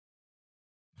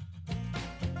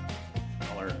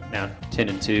are now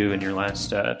 10-2 in your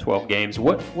last 12 games.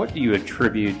 What do you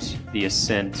attribute the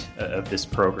ascent of this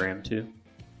program to?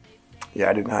 Yeah,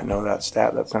 I did not know that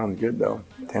stat. That sounds good, though.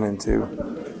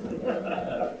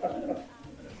 10-2.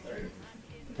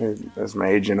 That's my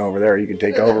agent over there. You can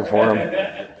take over for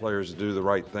him. Players do the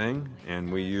right thing,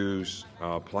 and we use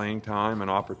playing time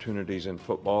and opportunities in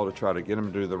football to try to get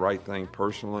them to do the right thing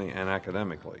personally and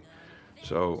academically.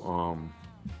 So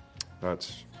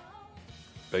that's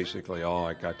basically all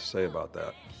I got to say about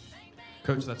that.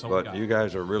 Coach, that's all we got. But you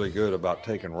guys are really good about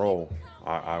taking roll.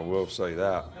 I will say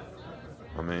that.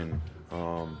 I mean,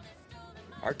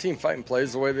 our team fight and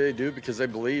plays the way they do because they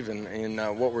believe in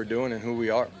what we're doing and who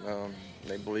we are.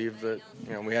 They believe that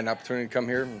we had an opportunity to come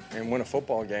here and win a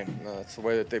football game. That's the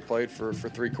way that they played for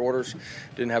 3 quarters.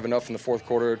 Didn't have enough in the fourth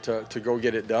quarter to go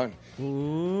get it done.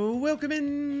 Welcome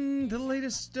in to the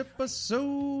latest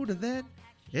episode of that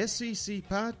SEC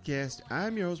podcast.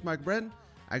 I'm your host, Mike Bretton.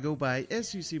 I go by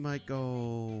SEC Mike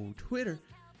on Twitter.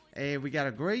 And we got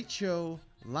a great show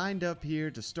lined up here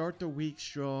to start the week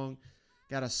strong.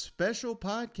 Got a special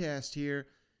podcast here.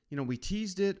 We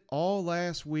teased it all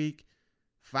last week.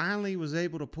 Finally was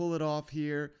able to pull it off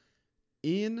here.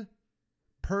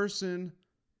 In-person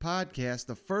podcast.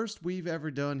 The first we've ever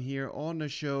done here on the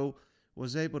show.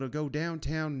 Was able to go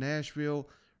downtown Nashville,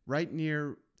 right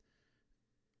near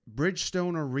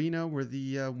Bridgestone Arena, where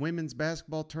the women's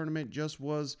basketball tournament just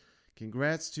was.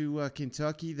 Congrats to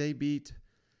Kentucky. They beat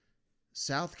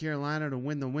South Carolina to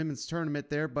win the women's tournament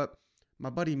there. But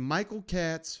my buddy Michael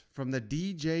Katz from the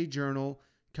DJ Journal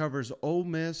covers Ole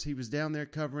Miss. He was down there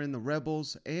covering the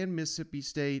Rebels and Mississippi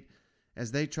State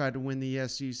as they tried to win the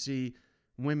SEC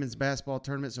women's basketball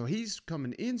tournament. So he's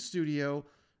coming in studio.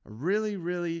 A really,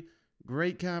 really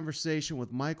great conversation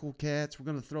with Michael Katz. We're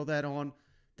going to throw that on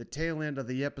the tail end of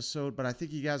the episode, but I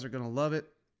think you guys are going to love it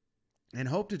and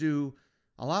hope to do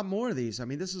a lot more of these. I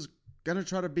mean, this is going to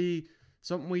try to be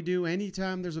something we do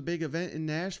anytime there's a big event in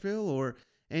Nashville or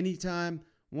anytime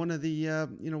one of the,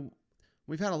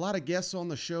 we've had a lot of guests on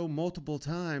the show multiple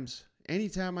times.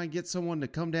 Anytime I get someone to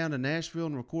come down to Nashville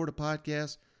and record a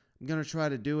podcast, I'm going to try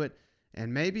to do it.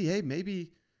 And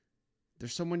maybe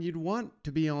there's someone you'd want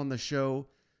to be on the show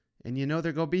and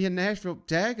they're going to be in Nashville.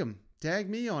 Tag them. Tag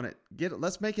me on it. Get it.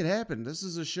 Let's make it happen. This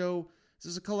is a show.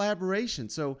 This is a collaboration.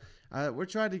 So we're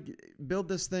trying to build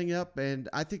this thing up, and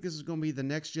I think this is going to be the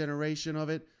next generation of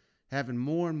it, having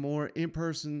more and more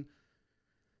in-person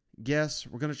guests.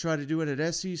 We're going to try to do it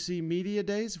at SEC Media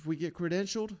Days if we get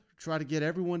credentialed. Try to get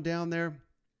everyone down there,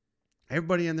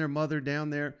 everybody and their mother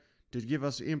down there to give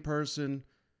us in-person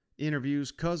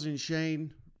interviews. Cousin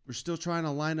Shane, we're still trying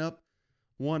to line up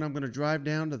one. I'm going to drive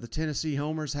down to the Tennessee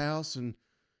Homer's house and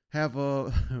have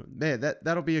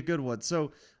that'll be a good one.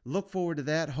 So look forward to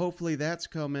that. Hopefully that's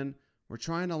coming. We're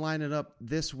trying to line it up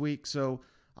this week. So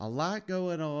a lot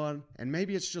going on, and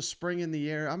maybe it's just spring in the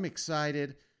air. I'm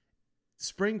excited.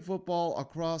 Spring football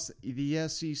across the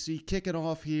SEC kicking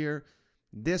off here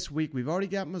this week. We've already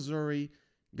got Missouri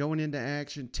going into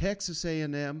action. Texas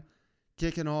A&M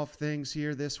kicking off things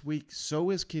here this week. So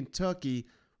is Kentucky.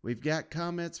 We've got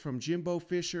comments from Jimbo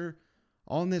Fisher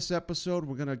on this episode.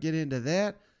 We're going to get into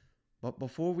that. But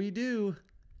before we do,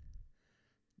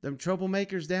 them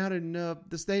troublemakers down in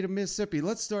the state of Mississippi.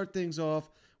 Let's start things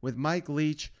off with Mike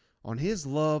Leach on his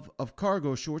love of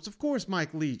cargo shorts. Of course,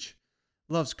 Mike Leach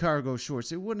loves cargo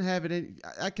shorts. It wouldn't have it.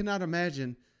 I cannot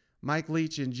imagine Mike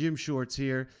Leach in gym shorts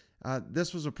here.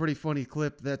 This was a pretty funny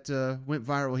clip that went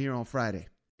viral here on Friday.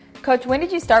 Coach, when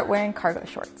did you start wearing cargo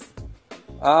shorts?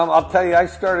 I'll tell you, I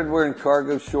started wearing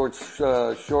cargo shorts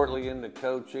shortly into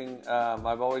coaching.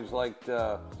 I've always liked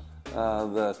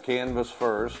the canvas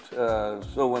first.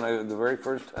 So the very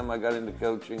first time I got into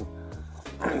coaching,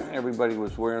 everybody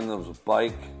was wearing those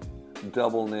bike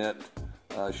double knit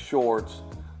shorts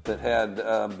that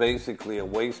had basically a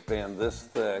waistband this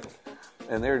thick,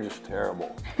 and they're just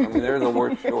terrible. I mean, they're the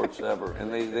worst shorts ever,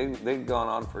 and they've gone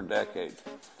on for decades.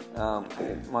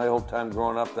 My whole time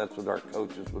growing up, that's what our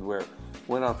coaches would wear.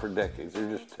 Went on for decades.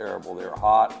 They're just terrible. They're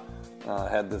hot.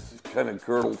 Had this kind of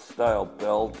girdle-style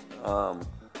belt,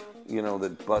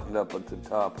 that buttoned up at the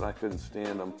top, and I couldn't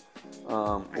stand them.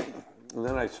 And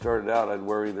then I started out, I'd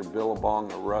wear either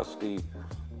Billabong or Rusty,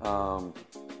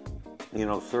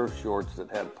 surf shorts that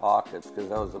had pockets, because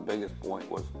that was the biggest point,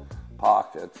 was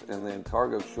pockets. And then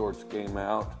cargo shorts came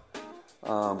out,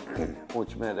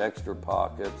 which meant extra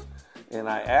pockets. And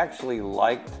I actually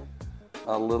liked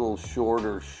a little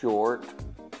shorter short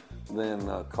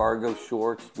than cargo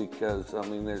shorts, because,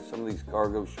 there's some of these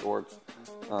cargo shorts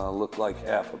looked like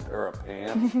half a pair of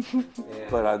pants.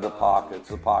 But the pockets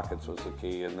was the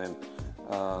key. And then,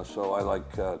 so I like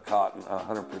cotton,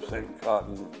 100%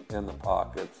 cotton in the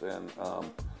pockets. And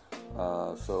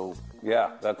so,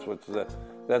 yeah, that's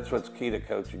what's key to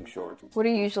coaching shorts. What do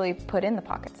you usually put in the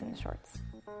pockets in the shorts?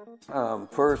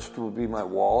 First would be my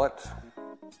wallet,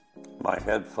 my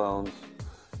headphones,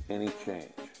 any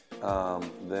change.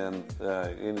 Then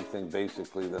anything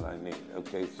basically that I need.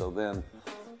 Okay, so then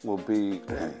will be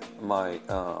my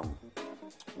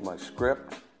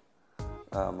script,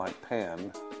 my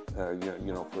pen,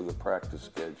 for the practice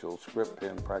schedule, script,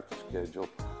 pen, practice schedule,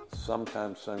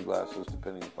 sometimes sunglasses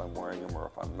depending if I'm wearing them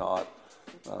or if I'm not,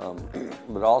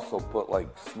 but also put like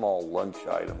small lunch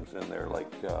items in there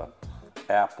like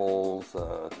apples,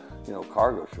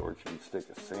 cargo shorts, you can stick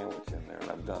a sandwich in there,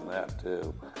 and I've done that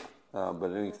too.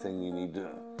 But anything you need to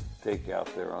take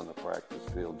out there on the practice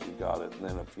field, you got it. And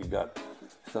then if you got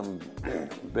some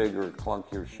bigger,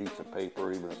 clunkier sheets of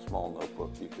paper, even a small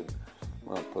notebook, you can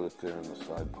put it there in the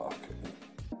side pocket.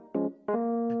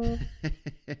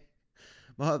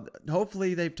 Well,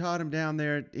 hopefully they've taught him down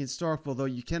there in Starkville, though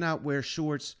you cannot wear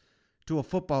shorts to a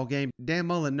football game. Dan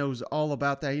Mullen knows all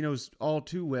about that. He knows all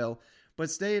too well. But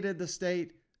staying in the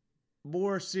state,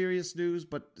 more serious news,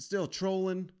 but still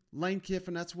trolling. Lane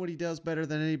Kiffin, that's what he does better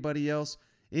than anybody else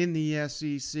in the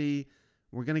SEC.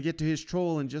 We're going to get to his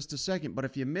troll in just a second, but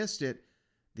if you missed it,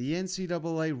 the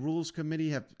NCAA Rules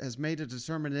Committee has made a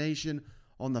determination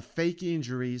on the fake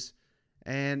injuries,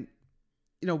 and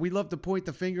we love to point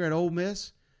the finger at Ole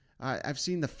Miss. I've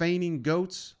seen the Feigning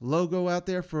Goats logo out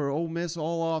there for Ole Miss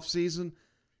all off season.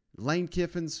 Lane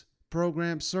Kiffin's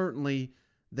program, certainly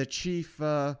the chief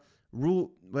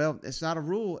rule. Well, it's not a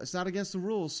rule. It's not against the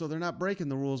rules, so they're not breaking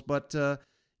the rules. But,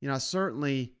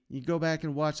 certainly you go back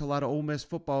and watch a lot of Ole Miss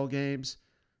football games.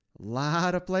 A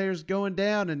lot of players going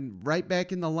down and right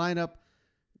back in the lineup.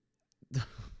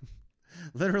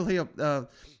 Literally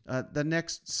the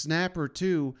next snap or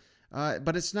two.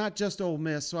 But it's not just Ole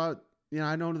Miss. So,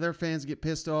 I know their fans get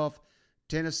pissed off.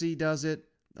 Tennessee does it.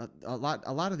 A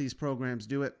lot of these programs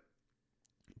do it.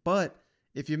 But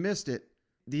if you missed it,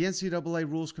 the NCAA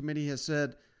Rules Committee has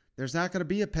said there's not going to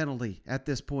be a penalty at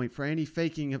this point for any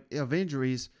faking of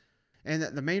injuries. And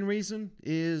the main reason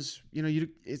is,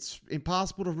 it's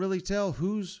impossible to really tell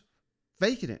who's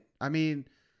faking it. I mean,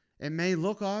 it may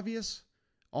look obvious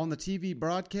on the TV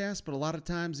broadcast, but a lot of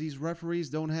times these referees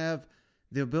don't have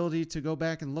the ability to go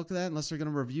back and look at that unless they're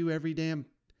going to review every damn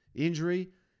injury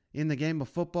in the game of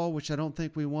football, which I don't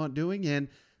think we want doing. And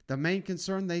the main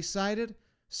concern they cited,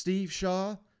 Steve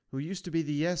Shaw, who used to be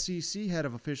the SEC head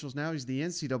of officials, now he's the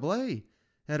NCAA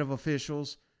head of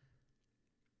officials.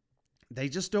 They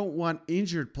just don't want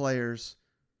injured players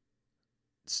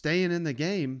staying in the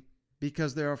game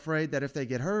because they're afraid that if they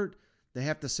get hurt, they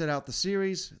have to sit out the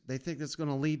series. They think that's going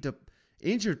to lead to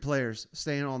injured players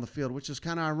staying on the field, which is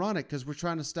kind of ironic because we're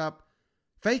trying to stop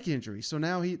fake injuries. So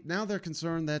now they're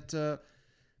concerned that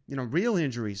real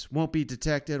injuries won't be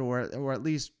detected, or at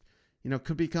least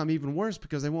could become even worse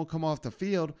because they won't come off the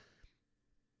field.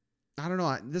 I don't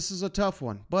know. This is a tough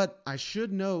one, but I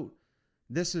should note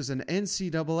this is an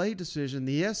NCAA decision.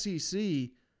 The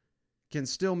SEC can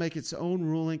still make its own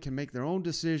ruling, can make their own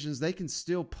decisions. They can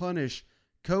still punish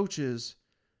coaches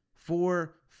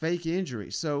for fake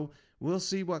injuries. So we'll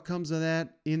see what comes of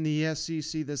that in the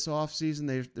SEC this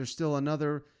offseason. There's still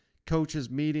another coaches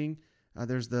meeting.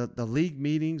 There's the league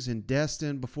meetings in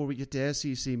Destin before we get to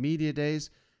SEC Media Days.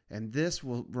 And this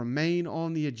will remain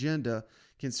on the agenda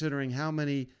considering how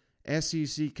many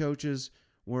SEC coaches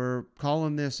were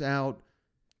calling this out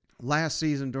last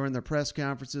season during their press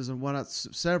conferences and whatnot.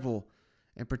 Several,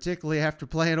 and particularly after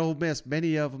playing Ole Miss,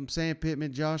 many of them, Sam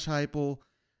Pittman, Josh Heupel,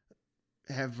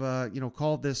 have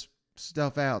called this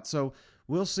stuff out. So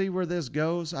we'll see where this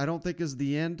goes. I don't think is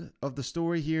the end of the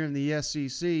story here in the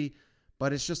SEC,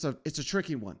 but it's a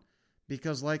tricky one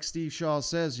because, like Steve Shaw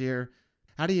says here,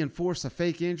 how do you enforce a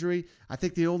fake injury? I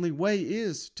think the only way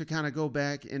is to kind of go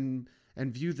back and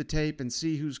view the tape and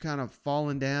see who's kind of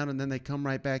fallen down, and then they come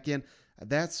right back in.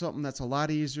 That's something that's a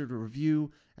lot easier to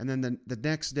review. And then the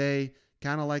next day,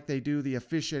 kind of like they do the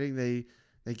officiating, they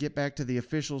get back to the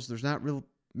officials. There's not real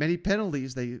many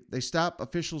penalties. They stop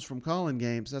officials from calling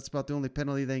games. That's about the only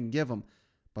penalty they can give them.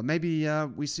 But maybe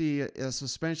we see a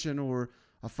suspension or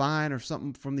a fine or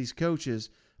something from these coaches.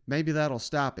 Maybe that'll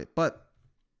stop it. But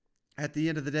at the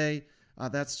end of the day,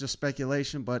 that's just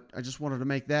speculation. But I just wanted to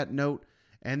make that note.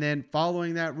 And then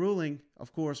following that ruling,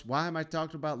 of course, why am I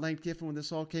talking about Lane Kiffin when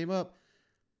this all came up?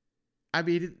 I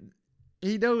mean,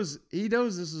 he knows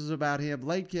this is about him.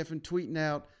 Lane Kiffin tweeting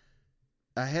out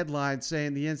a headline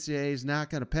saying the NCAA is not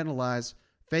going to penalize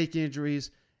fake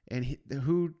injuries. And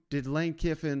who did Lane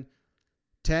Kiffin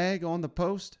tag on the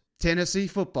post? Tennessee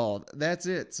football. That's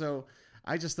it. So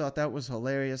I just thought that was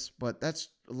hilarious. But that's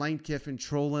Lane Kiffin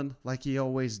trolling like he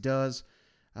always does.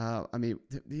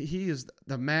 He is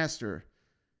the master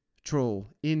troll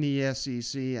in the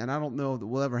SEC. And I don't know that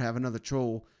we'll ever have another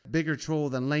bigger troll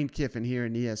than Lane Kiffin here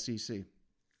in the SEC.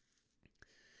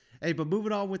 Hey, but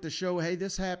moving on with the show. Hey,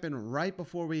 this happened right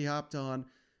before we hopped on.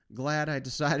 Glad I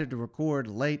decided to record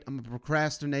late. I'm a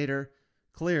procrastinator,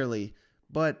 clearly.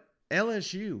 But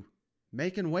LSU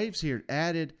making waves here.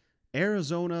 Added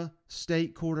Arizona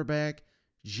State quarterback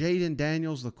Jayden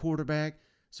Daniels, the quarterback.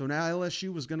 So now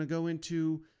LSU was going to go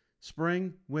into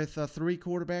spring with 3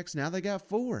 quarterbacks. Now they got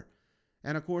 4.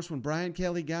 And, of course, when Brian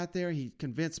Kelly got there, he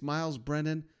convinced Miles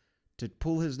Brennan to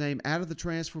pull his name out of the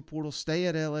transfer portal, stay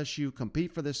at LSU,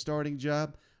 compete for this starting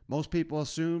job. Most people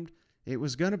assumed it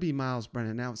was going to be Miles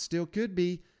Brennan. Now, it still could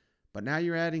be, but now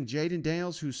you're adding Jayden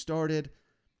Daniels, who started,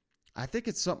 I think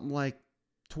it's something like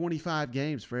 25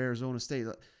 games for Arizona State.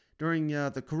 During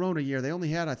the Corona year, they only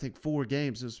had, I think, 4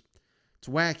 games. It's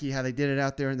wacky how they did it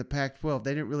out there in the Pac-12.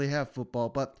 They didn't really have football,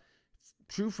 but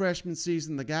true freshman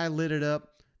season, the guy lit it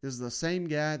up. This is the same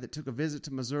guy that took a visit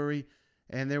to Missouri,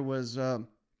 and there was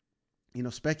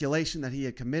speculation that he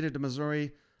had committed to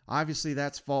Missouri. Obviously,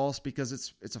 that's false because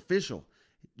it's official.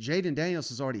 Jayden Daniels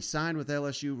has already signed with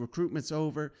LSU. Recruitment's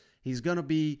over. He's going to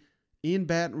be in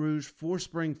Baton Rouge for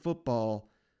spring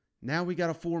football. Now we got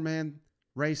a 4-man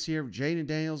race here. Jayden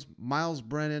Daniels, Miles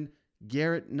Brennan,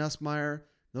 Garrett Nussmeier.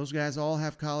 Those guys all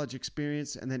have college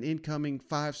experience. And then incoming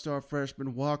 5-star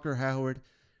freshman Walker Howard.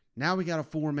 Now we got a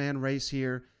 4-man race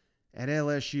here at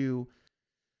LSU.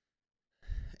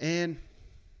 And,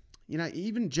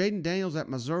 even Jayden Daniels at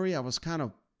Missouri, I was kind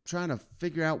of trying to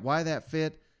figure out why that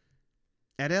fit.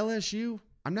 At LSU,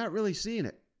 I'm not really seeing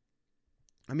it.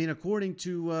 According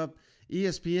to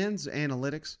ESPN's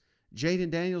analytics, Jayden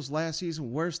Daniels last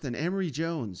season worse than Emory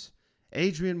Jones,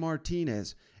 Adrian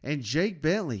Martinez, and Jake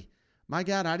Bentley. My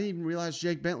God, I didn't even realize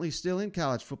Jake Bentley's still in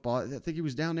college football. I think he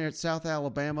was down there at South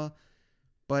Alabama.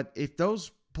 But if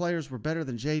those players were better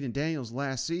than Jayden Daniels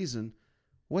last season,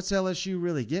 what's LSU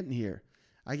really getting here?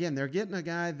 Again, they're getting a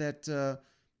guy that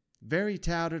very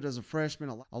touted as a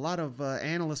freshman. A lot of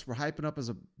analysts were hyping up as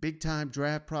a big-time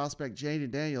draft prospect,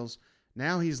 Jayden Daniels.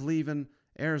 Now he's leaving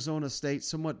Arizona State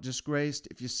somewhat disgraced.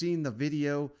 If you've seen the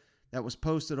video that was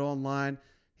posted online,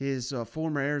 his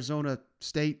former Arizona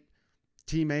State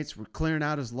teammates were clearing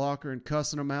out his locker and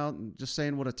cussing him out and just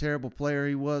saying what a terrible player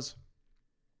he was.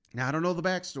 Now, I don't know the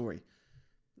backstory.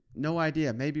 No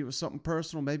idea. Maybe it was something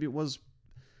personal. Maybe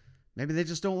they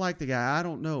just don't like the guy. I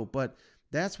don't know. But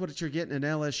that's what you're getting in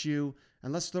LSU.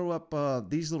 And let's throw up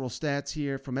these little stats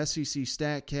here from SEC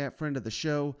StatCat, friend of the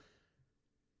show.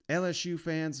 LSU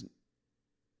fans,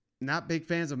 not big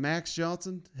fans of Max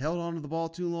Johnson, held on to the ball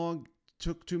too long,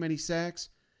 took too many sacks.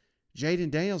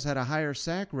 Jayden Daniels had a higher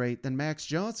sack rate than Max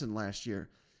Johnson last year,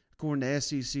 according to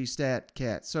SEC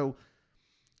StatCat. So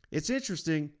it's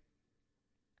interesting,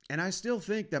 and I still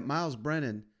think that Miles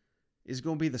Brennan is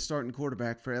going to be the starting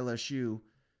quarterback for LSU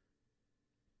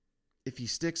if he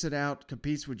sticks it out,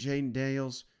 competes with Jayden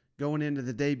Daniels going into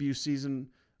the debut season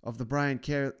of the Brian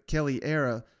Kelly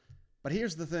era. But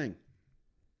here's the thing.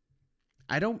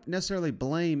 I don't necessarily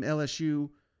blame LSU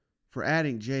for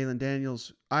adding Jayden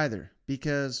Daniels either,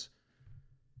 because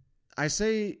I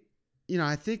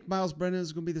think Miles Brennan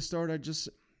is going to be the starter.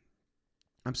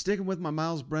 I'm sticking with my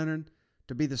Miles Brennan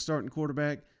to be the starting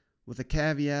quarterback with a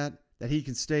caveat that he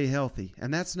can stay healthy.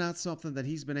 And that's not something that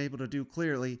he's been able to do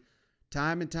clearly.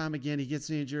 Time and time again, he gets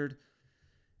injured.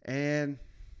 And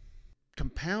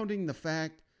compounding the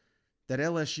fact that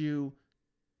LSU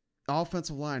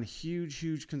offensive line,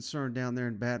 huge concern down there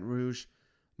in Baton Rouge.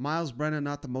 Miles Brennan,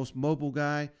 not the most mobile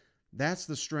guy. That's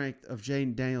the strength of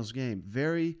Jayden Daniels' game.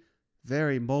 Very,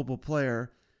 very mobile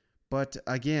player. But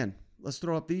again, let's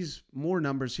throw up these more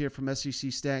numbers here from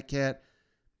SEC StatCat.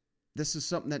 This is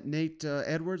something that Nate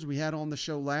Edwards, we had on the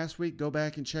show last week. Go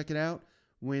back and check it out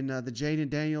when the Jayden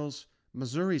Daniels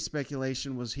Missouri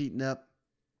speculation was heating up.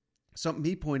 Something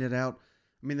he pointed out.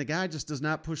 The guy just does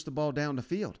not push the ball down the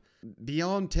field.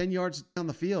 Beyond 10 yards down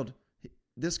the field,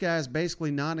 this guy is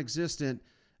basically non-existent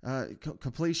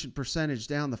completion percentage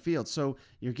down the field. So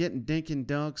you're getting dink and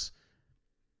dunks,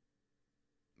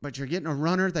 but you're getting a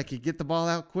runner that could get the ball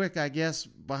out quick, I guess,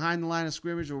 behind the line of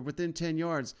scrimmage or within 10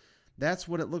 yards. That's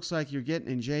what it looks like you're getting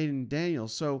in Jayden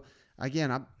Daniels. So,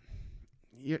 again,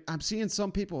 I'm seeing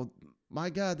some people, my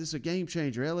God, this is a game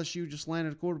changer. LSU just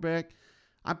landed a quarterback.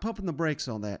 I'm pumping the brakes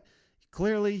on that.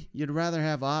 Clearly, you'd rather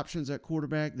have options at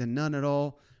quarterback than none at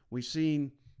all. We've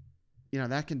seen,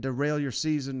 that can derail your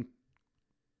season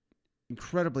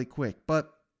incredibly quick.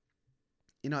 But,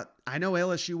 I know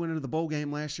LSU went into the bowl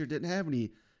game last year, didn't have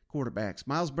any quarterbacks.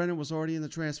 Miles Brennan was already in the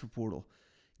transfer portal.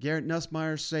 Garrett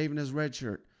Nussmeier saving his red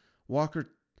shirt. Walker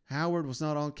Howard was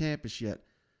not on campus yet.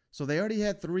 So they already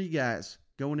had 3 guys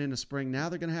going into spring. Now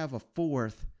they're going to have a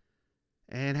 4th.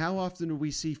 And how often do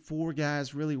we see 4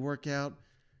 guys really work out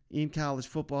in college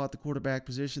football at the quarterback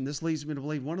position? This leads me to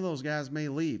believe one of those guys may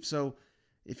leave. So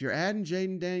if you're adding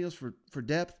Jayden Daniels for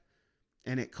depth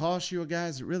and it costs you a guy,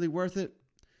 is it really worth it?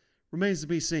 Remains to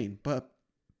be seen. But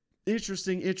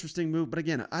interesting move. But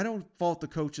again, I don't fault the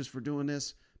coaches for doing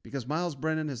this because Miles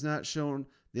Brennan has not shown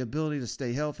the ability to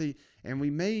stay healthy. And we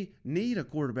may need a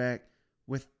quarterback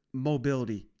with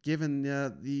mobility given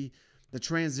the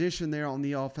transition there on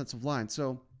the offensive line.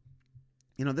 So,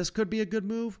 this could be a good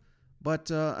move. But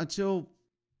until,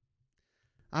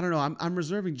 I don't know, I'm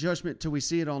reserving judgment till we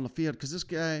see it on the field because this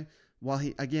guy, while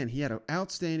he had an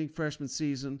outstanding freshman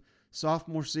season,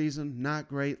 sophomore season, not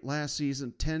great. Last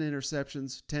season, 10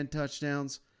 interceptions, 10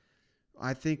 touchdowns.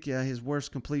 I think his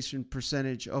worst completion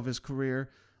percentage of his career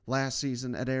last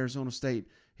season at Arizona State.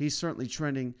 He's certainly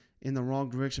trending in the wrong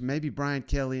direction. Maybe Brian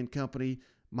Kelly and company,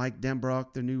 Mike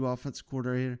Denbrock, their new offensive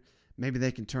coordinator, maybe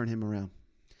they can turn him around.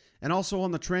 And also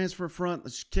on the transfer front,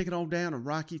 let's kick it on down to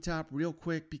Rocky Top real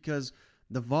quick because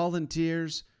the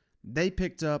Volunteers, they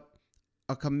picked up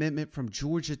a commitment from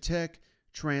Georgia Tech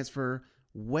transfer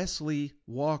Wesley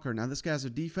Walker. Now, this guy's a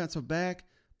defensive back,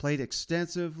 played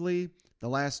extensively the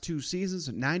last 2 seasons,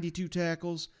 92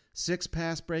 tackles, 6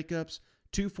 pass breakups,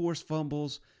 2 forced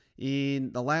fumbles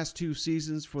in the last 2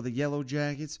 seasons for the Yellow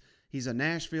Jackets. He's a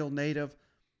Nashville native.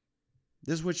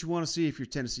 This is what you want to see if you're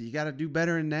Tennessee. You got to do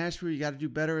better in Nashville. You got to do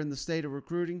better in the state of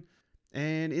recruiting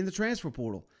and in the transfer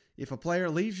portal. If a player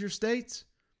leaves your states,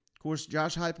 of course,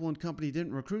 Josh Heupel and company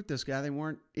didn't recruit this guy. They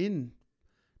weren't in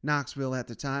Knoxville at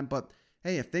the time. But,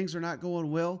 hey, if things are not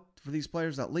going well for these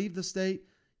players that leave the state,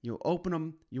 you open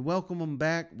them, you welcome them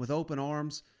back with open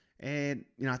arms. And,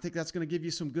 I think that's going to give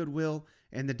you some goodwill.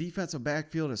 And the defensive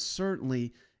backfield is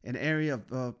certainly an area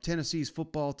of Tennessee's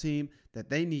football team that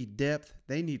they need depth,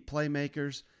 they need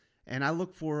playmakers, and I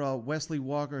look for Wesley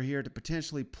Walker here to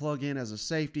potentially plug in as a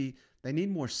safety. They need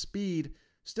more speed,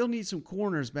 still need some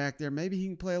corners back there. Maybe he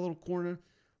can play a little corner,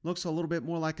 looks a little bit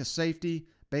more like a safety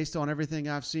based on everything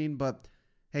I've seen, but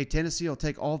hey, Tennessee will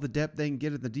take all the depth they can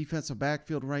get in the defensive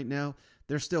backfield right now.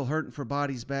 They're still hurting for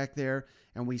bodies back there,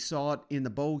 and we saw it in the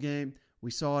bowl game.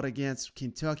 We saw it against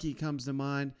Kentucky comes to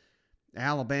mind.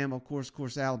 Alabama, of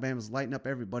course, Alabama's lighting up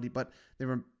everybody, but there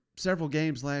were several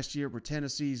games last year where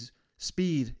Tennessee's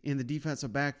speed in the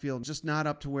defensive backfield just not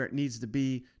up to where it needs to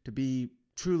be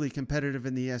truly competitive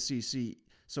in the SEC.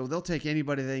 So they'll take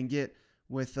anybody they can get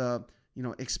with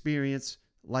experience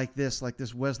like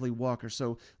this Wesley Walker.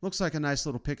 So looks like a nice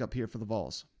little pickup here for the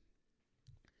Vols.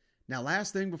 Now,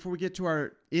 last thing before we get to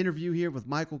our interview here with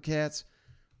Michael Katz,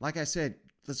 like I said,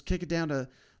 let's kick it down to.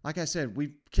 Like I said,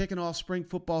 we're kicking off spring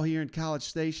football here in College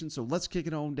Station, so let's kick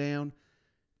it on down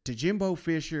to Jimbo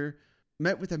Fisher.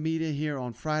 Met with the media here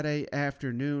on Friday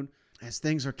afternoon as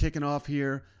things are kicking off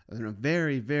here in a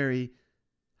very, very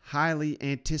highly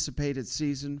anticipated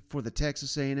season for the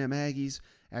Texas A&M Aggies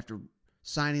after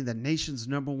signing the nation's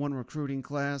 #1 recruiting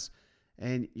class.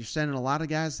 And you're sending a lot of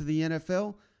guys to the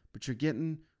NFL, but you're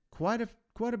getting quite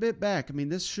a bit back. I mean,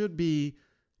 this should be,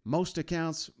 most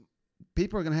accounts,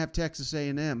 people are going to have Texas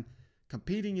A&M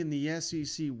competing in the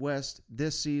SEC West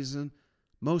this season.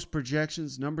 Most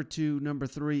projections, number 2, number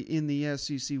 3 in the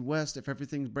SEC West. If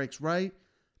everything breaks right,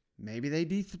 maybe they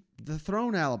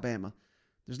dethrone Alabama.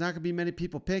 There's not going to be many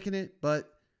people picking it,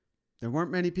 but there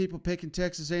weren't many people picking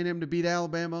Texas A&M to beat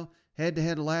Alabama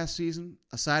head-to-head last season,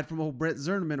 aside from old Brett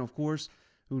Zerneman, of course,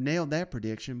 who nailed that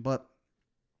prediction. But,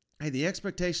 hey, the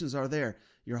expectations are there.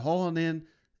 You're hauling in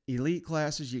elite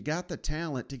classes. You got the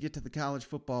talent to get to the college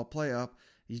football playoff.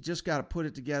 You just got to put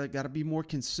it together, got to be more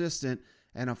consistent.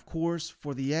 And, of course,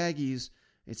 for the Aggies,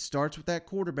 it starts with that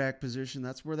quarterback position.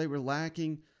 That's where they were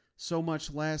lacking so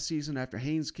much last season after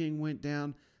Haynes King went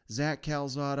down. Zach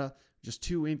Calzada, just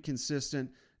too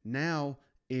inconsistent. Now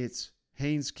it's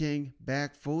Haynes King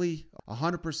back fully,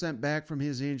 100% back from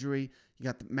his injury. You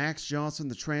got Max Johnson,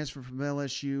 the transfer from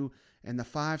LSU, and the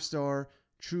 5-star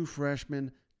true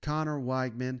freshman Connor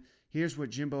Weigman. Here's what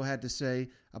Jimbo had to say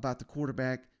about the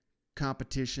quarterback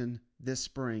competition this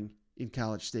spring in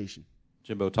College Station.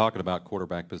 Jimbo, talking about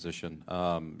quarterback position,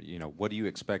 what do you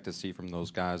expect to see from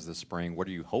those guys this spring? What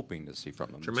are you hoping to see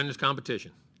from them? Tremendous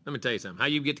competition. Let me tell you something. How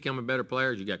you get to become a better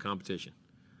player is you got competition.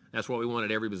 That's what we want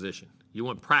at every position. You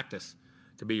want practice.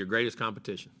 to be your greatest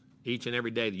competition. Each and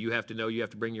every day that you have to know you have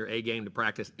to bring your A game to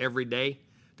practice every day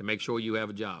to make sure you have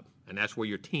a job. And that's where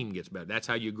your team gets better. That's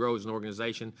how you grow as an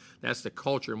organization. That's the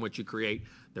culture in which you create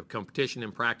the competition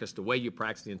in practice, the way you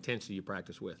practice, the intensity you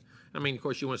practice with. I mean, of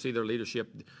course, you want to see their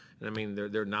leadership, and I mean,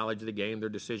 their knowledge of the game, their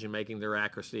decision-making, their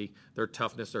accuracy, their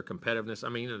toughness, their competitiveness. I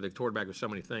mean, the quarterback is so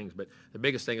many things, but the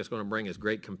biggest thing it's going to bring is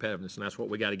great competitiveness, and that's what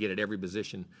we got to get at every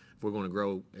position if we're going to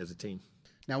grow as a team.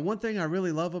 Now, one thing I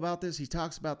really love about this, he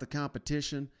talks about the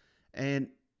competition, and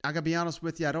I got to be honest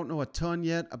with you, I don't know a ton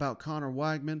yet about Connor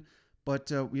Weigman, but,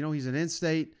 he's an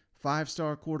in-state,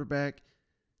 5-star quarterback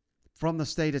from the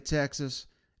state of Texas,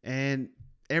 and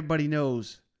everybody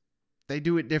knows they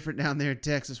do it different down there in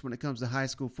Texas when it comes to high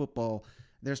school football.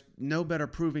 There's no better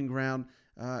proving ground.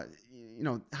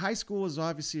 High school is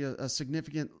obviously a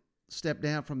significant step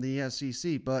down from the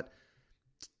SEC, but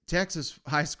Texas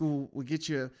high school will get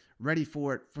you ready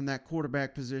for it from that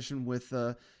quarterback position with,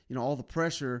 all the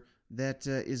pressure that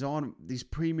is on these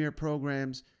premier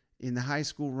programs in the high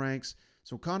school ranks.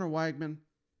 So Connor Weigman,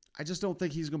 I just don't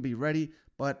think he's going to be ready,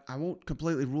 but I won't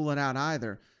completely rule it out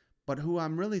either. But who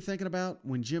I'm really thinking about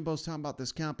when Jimbo's talking about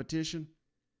this competition,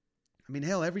 I mean,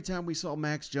 hell, every time we saw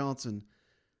Max Johnson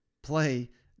play,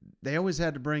 they always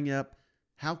had to bring up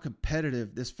how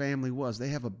competitive this family was. They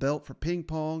have a belt for ping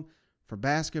pong, for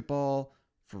basketball,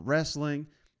 for wrestling.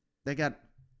 They got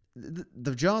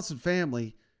the Johnson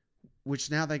family,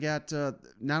 which now they got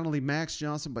not only Max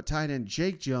Johnson, but tight end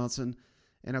Jake Johnson.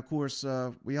 And, of course,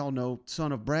 we all know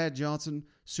son of Brad Johnson,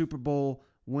 Super Bowl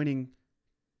winning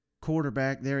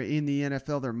quarterback there in the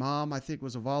NFL. Their mom, I think,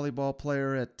 was a volleyball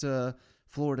player at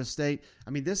Florida State. I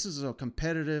mean, this is a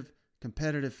competitive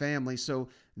family. So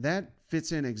that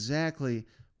fits in exactly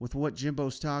with what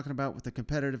Jimbo's talking about with the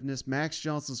competitiveness. Max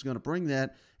Johnson's going to bring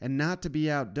that, and not to be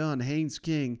outdone, Haynes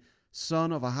King,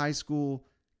 son of a high school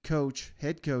coach,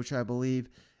 head coach, I believe.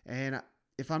 And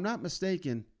if I'm not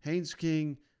mistaken, Haynes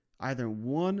King either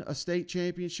won a state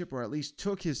championship or at least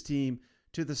took his team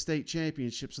to the state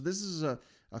championship. So this is a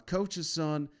coach's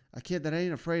son, a kid that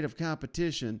ain't afraid of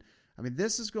competition. I mean,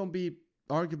 this is going to be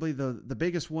arguably the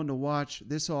biggest one to watch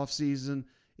this offseason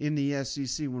in the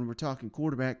SEC when we're talking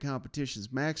quarterback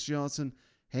competitions. Max Johnson,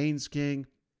 Haynes King.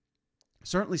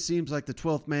 Certainly seems like the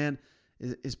 12th man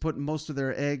is putting most of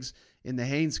their eggs in the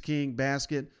Haynes King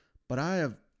basket. But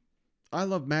I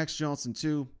love Max Johnson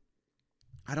too.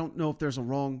 I don't know if there's a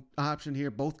wrong option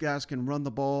here. Both guys can run the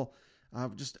ball.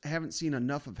 Just haven't seen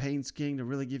enough of Haynes King to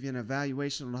really give you an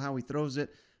evaluation on how he throws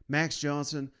it. Max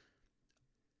Johnson,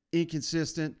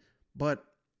 inconsistent, but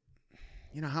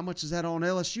how much is that on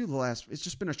LSU it's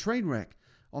just been a train wreck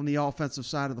on the offensive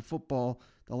side of the football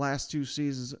the last 2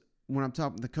 seasons when I'm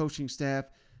talking the coaching staff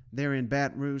there in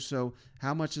Baton Rouge. So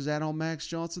how much is that on Max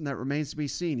Johnson? That remains to be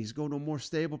seen. He's going to a more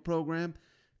stable program.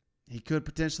 He could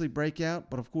potentially break out,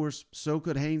 but of course, so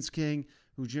could Haynes King,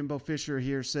 who Jimbo Fisher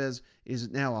here says is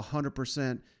now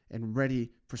 100% and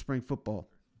ready for spring football.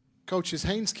 Coach, is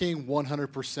Haynes King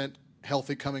 100%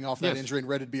 healthy coming off that injury and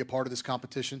ready to be a part of this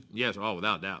competition? Yes,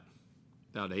 without doubt.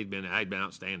 He'd been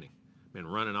outstanding. Been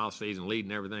running all season,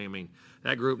 leading everything. I mean,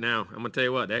 that group now, I'm going to tell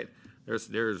you what,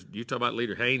 there's you talk about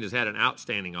leader. Haynes has had an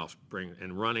outstanding offspring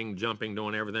and running, jumping,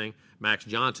 doing everything. Max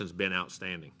Johnson's been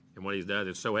outstanding. And what he's done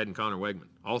is so had Connor Weigman.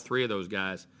 All 3 of those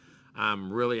guys,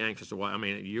 I'm really anxious to watch. I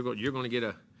mean, you're going to get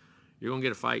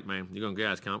a fight, man. You're going to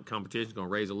get competition's going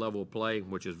to raise the level of play,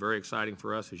 which is very exciting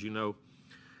for us, as you know.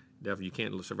 Definitely, you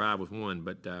can't survive with one.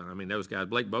 But those guys.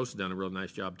 Blake Bosa's done a real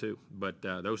nice job too. But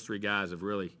those 3 guys have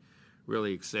really,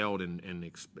 really excelled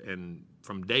and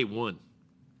from day one.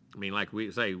 I mean, like we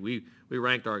say, we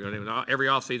ranked every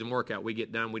offseason workout we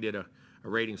get done. We did a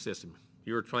rating system.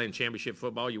 You were playing championship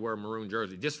football, you wear a maroon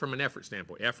jersey, just from an effort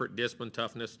standpoint. Effort, discipline,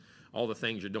 toughness, all the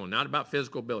things you're doing. Not about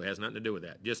physical ability. It has nothing to do with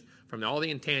that. Just from all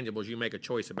the intangibles, you make a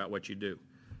choice about what you do.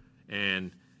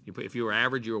 And if you were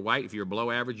average, you were white. If you were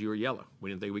below average, you were yellow. We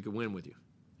didn't think we could win with you.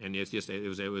 And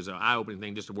it was an eye-opening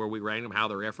thing just to where we ranked them, how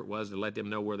their effort was to let them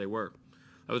know where they were.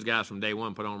 Those guys from day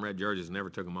one put on red jerseys and never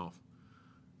took them off.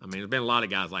 I mean, there's been a lot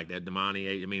of guys like that.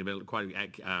 Damani, been quite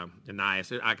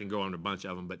Anias. I can go on a bunch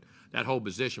of them, but that whole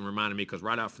position reminded me because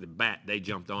right off the bat they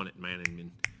jumped on it, man.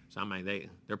 And so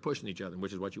they're pushing each other,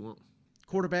 which is what you want.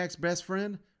 Quarterback's best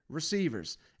friend,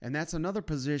 receivers, and that's another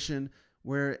position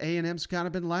where A&M's kind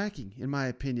of been lacking, in my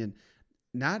opinion.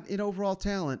 Not in overall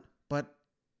talent, but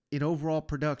in overall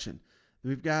production.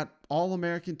 We've got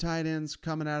all-American tight ends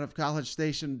coming out of College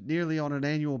Station nearly on an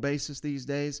annual basis these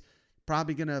days.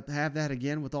 Probably going to have that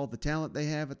again with all the talent they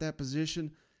have at that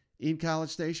position in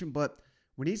College Station. But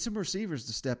we need some receivers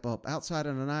to step up outside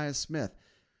of Ananias Smith.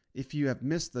 If you have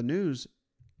missed the news,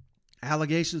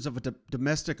 allegations of a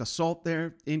domestic assault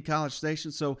there in College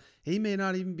Station, so he may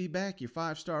not even be back, your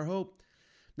 5-star hope.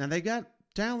 Now, they got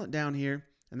talent down here,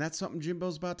 and that's something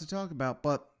Jimbo's about to talk about,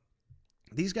 but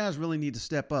these guys really need to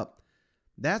step up.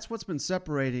 That's what's been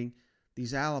separating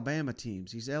these Alabama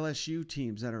teams, these LSU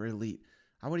teams that are elite.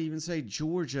 I would even say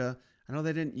Georgia. I know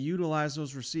they didn't utilize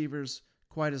those receivers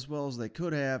quite as well as they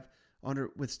could have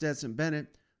with Stetson Bennett.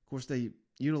 Of course, they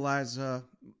utilize,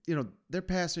 their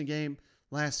passing game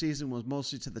last season was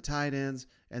mostly to the tight ends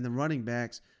and the running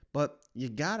backs. But you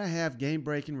got to have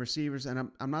game-breaking receivers, and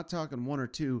I'm not talking 1 or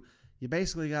 2. You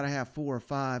basically got to have 4 or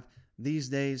 5 these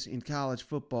days in college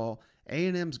football.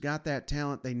 A&M's got that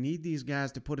talent. They need these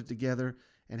guys to put it together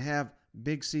and have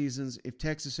big seasons if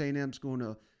Texas A&M's going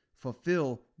to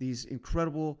fulfill these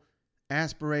incredible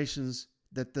aspirations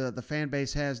that the fan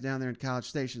base has down there in College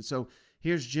Station. So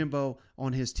here's Jimbo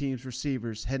on his team's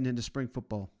receivers heading into spring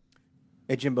football.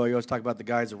 Hey, Jimbo, you always talk about the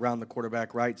guys around the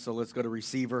quarterback, right? So let's go to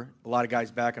receiver. A lot of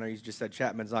guys back. I know you just said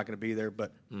Chapman's not going to be there,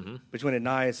 but between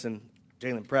Anias and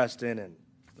Jalen Preston and,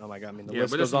 oh, my God, I mean, the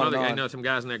list goes on and on. I know some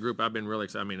guys in that group I've been really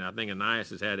excited. I mean, I think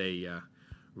Anias has had a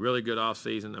really good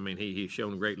offseason. I mean, he's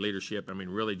shown great leadership. I mean,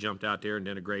 really jumped out there and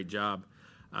did a great job.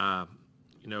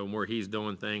 Where he's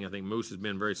doing things, I think Moose has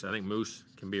been I think Moose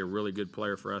can be a really good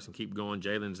player for us and keep going.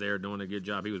 Jalen's there doing a good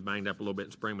job. He was banged up a little bit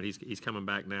in spring, but he's coming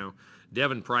back now.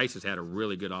 Devin Price has had a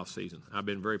really good offseason. I've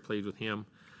been very pleased with him.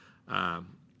 I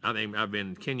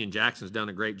think Kenyon Jackson's done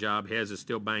a great job. Hez is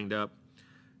still banged up,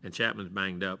 and Chapman's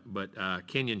banged up. But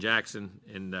Kenyon Jackson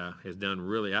has done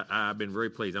really. I've been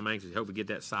very pleased. I'm anxious to hope we get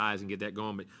that size and get that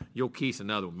going. But Yo Keith's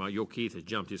another one. Yo Keith has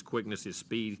jumped. His quickness, his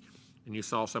speed. And you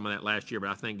saw some of that last year, but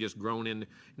I think just growing in,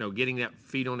 getting that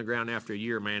feet on the ground after a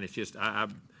year, man, it's just I'm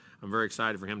very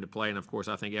excited for him to play. And, of course,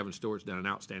 I think Evan Stewart's done an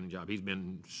outstanding job. He's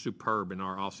been superb in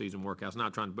our off-season workouts,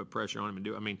 not trying to put pressure on him and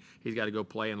do it. I mean, he's got to go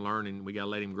play and learn, and we got to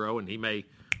let him grow. And he may,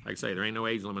 like I say, there ain't no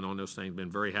age limit on those things. Been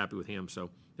very happy with him.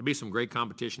 So there'll be some great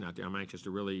competition out there. I'm anxious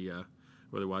to really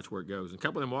watch where it goes. And a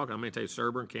couple of them walking, I'm going to tell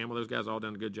you, Serber and Campbell, those guys all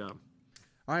done a good job.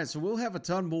 All right, so we'll have a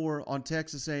ton more on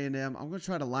Texas A&M. I'm going to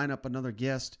try to line up another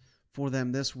guest for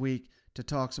them this week to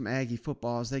talk some Aggie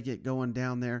football as they get going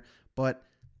down there. But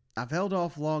I've held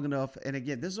off long enough. And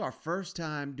again, this is our first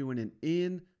time doing an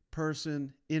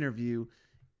in-person interview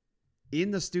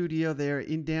in the studio there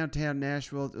in downtown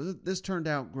Nashville. This turned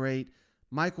out great.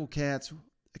 Michael Katz,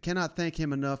 I cannot thank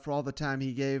him enough for all the time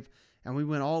he gave. And we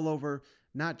went all over,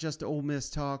 not just Ole Miss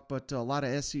talk, but a lot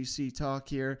of SEC talk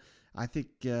here. I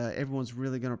think everyone's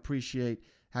really going to appreciate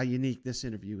how unique this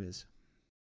interview is.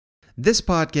 This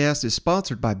podcast is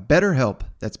sponsored by BetterHelp.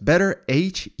 That's Better,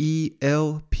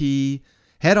 H-E-L-P.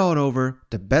 Head on over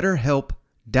to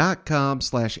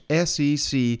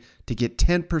betterhelp.com/SEC to get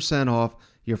 10% off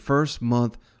your first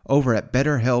month over at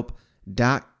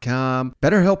betterhelp.com.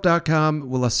 BetterHelp.com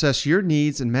will assess your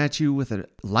needs and match you with a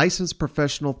licensed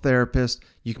professional therapist.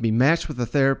 You can be matched with a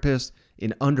therapist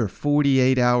in under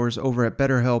 48 hours over at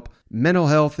BetterHelp. Mental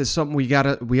health is something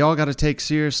we all got to take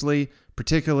seriously,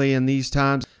 particularly in these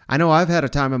times. I know I've had a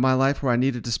time in my life where I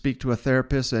needed to speak to a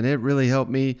therapist, and it really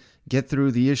helped me get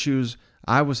through the issues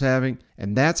I was having,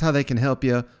 and that's how they can help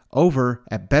you over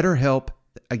at BetterHelp.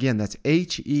 Again, that's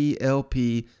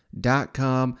HELP.com,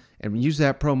 and use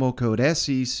that promo code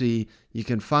SEC. You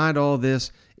can find all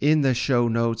this in the show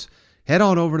notes. Head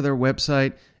on over to their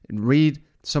website and read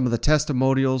some of the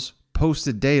testimonials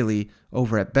posted daily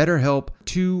over at BetterHelp.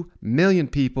 2 million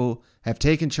people have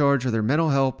taken charge of their mental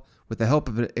health with the help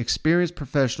of experienced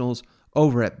professionals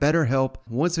over at BetterHelp.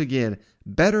 Once again,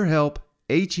 BetterHelp,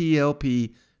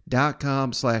 HELP.com/SEC.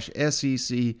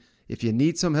 If you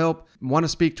need some help, want to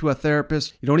speak to a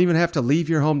therapist, you don't even have to leave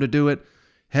your home to do it.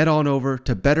 Head on over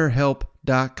to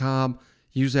BetterHelp.com.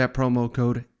 Use that promo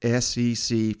code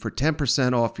SEC for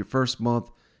 10% off your first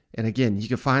month. And again, you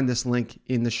can find this link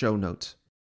in the show notes.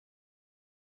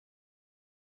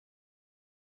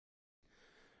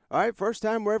 All right, first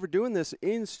time we're ever doing this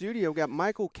in studio. We've got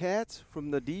Michael Katz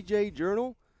from the DJ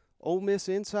Journal, Ole Miss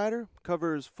Insider,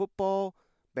 covers football,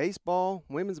 baseball,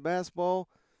 women's basketball,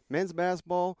 men's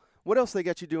basketball. What else they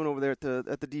got you doing over there at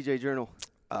the DJ Journal?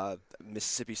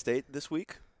 Mississippi State this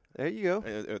week. There you go.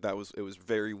 It was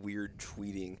very weird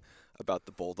tweeting about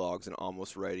the Bulldogs and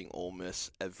almost writing Ole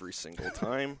Miss every single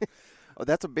time. Oh,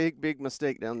 that's a big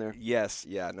mistake down there. Yes,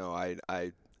 yeah, no, I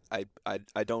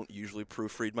don't usually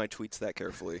proofread my tweets that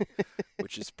carefully,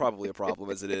 which is probably a problem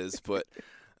as it is. But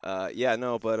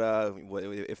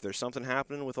if there's something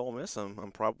happening with Ole Miss,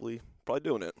 I'm probably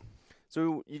doing it.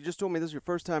 So you just told me this is your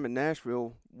first time in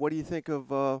Nashville. What do you think of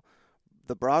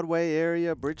the Broadway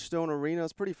area, Bridgestone Arena?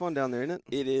 It's pretty fun down there, isn't it?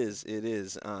 It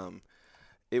is.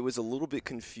 It was a little bit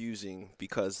confusing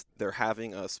because they're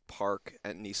having us park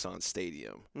at Nissan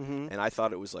Stadium, and I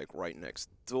thought it was like right next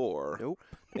door. Nope,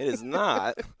 it is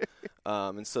not.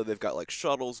 And so they've got like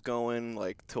shuttles going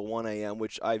like till 1 a.m.,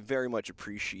 which I very much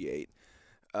appreciate.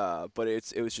 But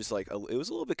it was just like it was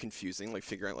a little bit confusing, like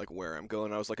figuring out like where I'm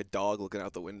going. I was like a dog looking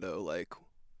out the window, like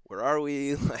where are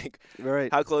we? Like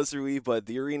how close are we? But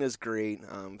the arena's great.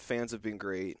 Fans have been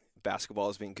great. Basketball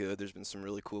has been good. There's been some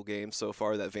really cool games so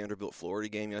far. That Vanderbilt-Florida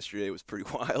game yesterday was pretty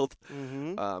wild.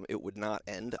 It would not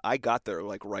end. I got there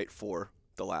like right for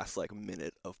the last like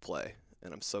minute of play,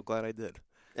 and I'm so glad I did.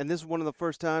 And this is one of the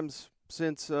first times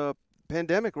since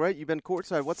pandemic, right? You've been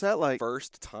courtside. What's that like?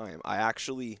 First time. I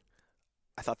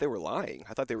thought they were lying.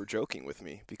 I thought they were joking with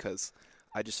me because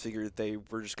I just figured they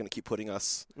were just going to keep putting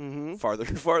us farther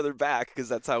and farther back because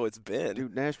that's how it's been.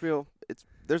 Dude, Nashville,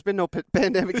 there's been no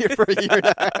pandemic here for a year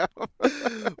now.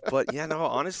 But, yeah, no,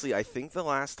 honestly, I think the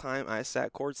last time I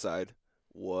sat courtside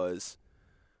was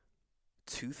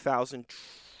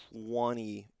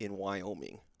 2020 in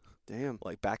Wyoming. Damn.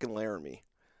 Like back in Laramie.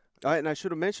 All right, and I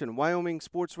should have mentioned, Wyoming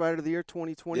Sports Writer of the Year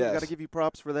 2020. Yes. I got to give you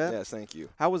props for that. Yes, thank you.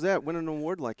 How was that, winning an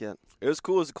award like that? It was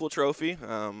cool. It was a cool trophy.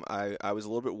 I was a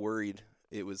little bit worried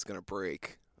it was going to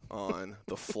break on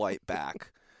the flight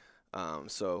back. Or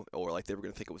like they were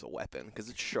going to think it was a weapon because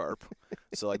it's sharp.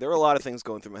 So like there were a lot of things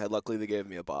going through my head. Luckily, they gave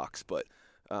me a box, but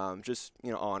just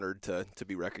honored to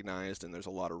be recognized. And there's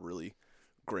a lot of really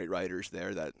great writers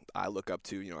there that I look up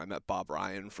to. I met Bob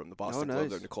Ryan from the Boston Globe.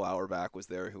 There. Nicole Auerbach was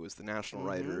there, who was the National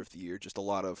Writer of the Year. Just a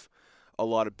lot of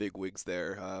big wigs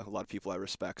there. A lot of people I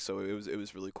respect. So it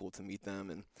was really cool to meet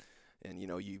them. And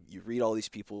you read all these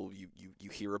people, you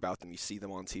hear about them, you see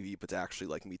them on TV, but to actually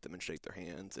like meet them and shake their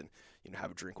hands and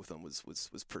have a drink with them was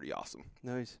pretty awesome.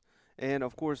 Nice. And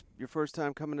of course, your first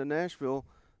time coming to Nashville,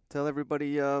 tell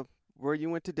everybody where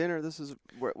you went to dinner. This is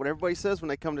what everybody says when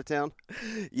they come to town.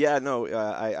 Yeah, no,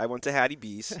 I went to Hattie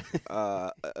B's.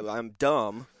 I'm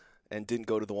dumb and didn't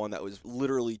go to the one that was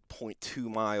literally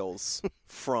 0.2 miles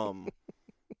from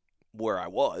where I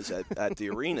was at the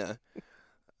arena.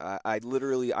 I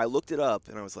looked it up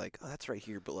and I was like, oh, that's right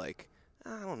here, but like,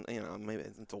 I don't, maybe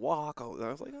it's a walk. I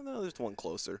was like, oh, no, there's one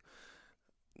closer.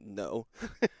 No.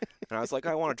 And I was like,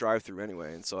 I want to drive through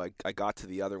anyway. And so I got to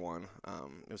the other one.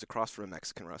 It was across from a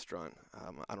Mexican restaurant.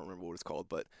 I don't remember what it's called,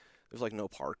 but there's like no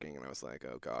parking. And I was like,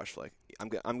 oh gosh, like I'm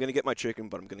going to get my chicken,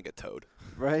 but I'm going to get towed.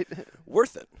 Right.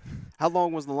 Worth it. How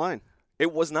long was the line?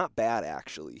 It was not bad,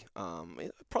 actually.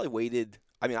 It probably waited.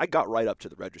 I mean, I got right up to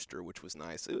the register, which was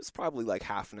nice. It was probably like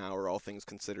half an hour, all things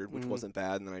considered, which wasn't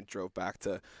bad. And then I drove back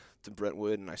to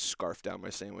Brentwood, and I scarfed down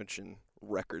my sandwich in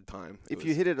record time. If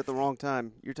you hit it at the wrong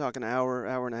time, you're talking an hour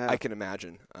and a half. I can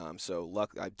imagine.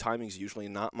 Timing's usually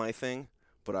not my thing,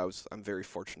 but I'm very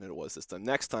fortunate it was this time.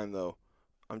 Next time, though,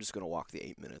 I'm just going to walk the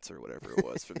 8 minutes or whatever it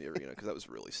was from the arena because that was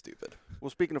really stupid. Well,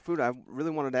 speaking of food, I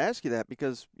really wanted to ask you that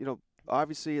because,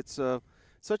 obviously it's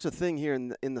such a thing here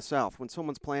in the South. When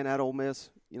someone's playing at Ole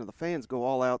Miss, the fans go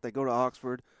all out. They go to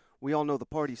Oxford. We all know the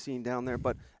party scene down there.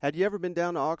 But had you ever been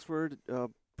down to Oxford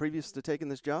previous to taking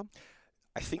this job?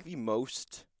 I think the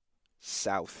most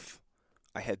south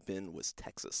I had been was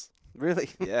Texas. Really?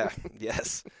 Yeah.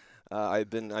 Yes. I've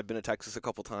been to Texas a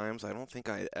couple times. I don't think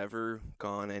I had ever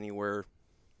gone anywhere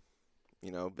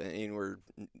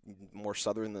more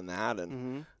southern than that.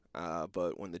 And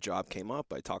but when the job came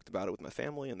up, I talked about it with my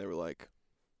family, and they were like,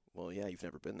 well, yeah, you've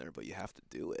never been there, but you have to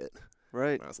do it.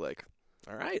 Right. And I was like,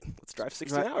 all right, let's drive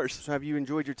 16 hours. So have you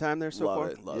enjoyed your time there so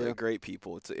far? Love it. Great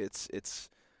people. It's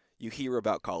you hear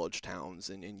about college towns,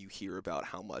 and you hear about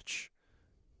how much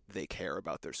they care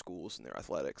about their schools and their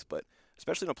athletics, but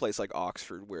especially in a place like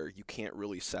Oxford where you can't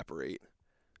really separate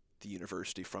the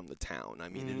university from the town. I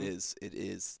mean,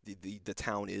 the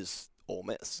town is Ole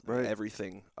Miss. Right.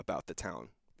 Everything about the town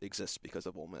exists because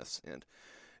of Ole Miss, and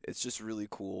it's just really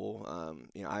cool.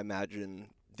 I imagine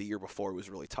the year before was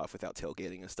really tough without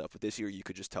tailgating and stuff, but this year you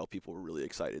could just tell people were really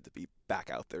excited to be back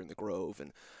out there in the Grove.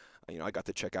 And I got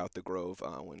to check out the Grove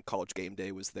when College Game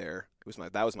Day was there.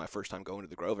 That was my first time going to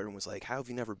the Grove. Everyone was like, "How have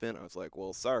you never been?" I was like,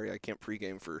 "Well, sorry, I can't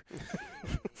pregame for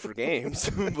games,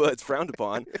 but it's frowned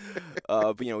upon."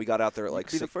 But we got out there at like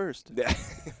the first, yeah,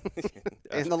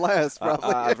 and the last,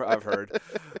 probably. I've heard.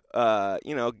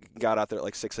 Got out there at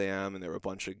like 6 a.m. and there were a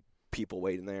bunch of people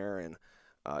waiting there, and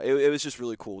it was just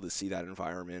really cool to see that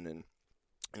environment. And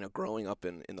growing up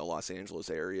in the Los Angeles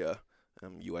area,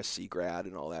 USC grad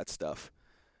and all that stuff.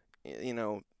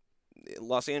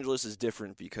 Los Angeles is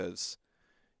different because,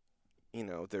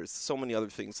 there's so many other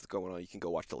things going on. You can go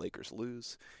watch the Lakers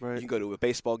lose. Right. You can go to a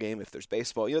baseball game if there's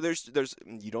baseball. You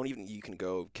can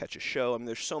go catch a show. I mean,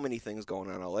 there's so many things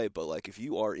going on in LA, but like if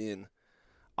you are in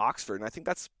Oxford. And I think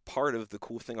that's part of the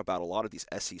cool thing about a lot of these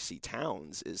SEC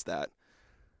towns is that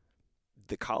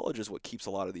the college is what keeps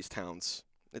a lot of these towns.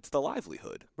 It's the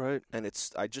livelihood. Right. And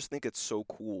I just think it's so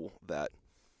cool that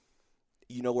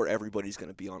you know where everybody's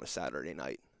going to be on a Saturday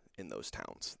night in those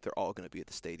towns. They're all going to be at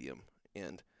the stadium.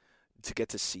 And to get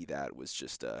to see that was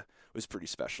just was pretty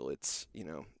special. It's, you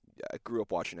know, I grew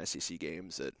up watching SEC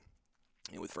games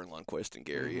with Vern Lundquist and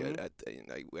Gary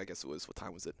I guess it was, what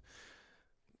time was it?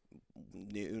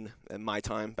 Noon at my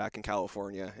time back in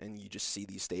California, and you just see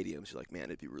these stadiums. You're like, man,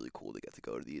 it'd be really cool to get to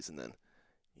go to these. And then,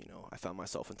 you know, I found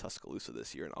myself in Tuscaloosa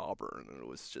this year in Auburn, and it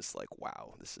was just like,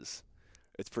 wow,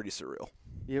 it's pretty surreal.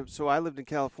 Yeah, so I lived in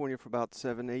California for about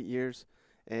 7-8 years,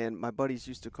 and my buddies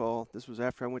used to call. This was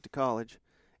after I went to college,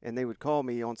 and they would call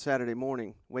me on Saturday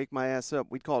morning, wake my ass up.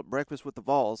 We'd call it breakfast with the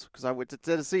Vols because I went to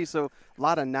Tennessee, so a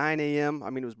lot of 9 a.m. I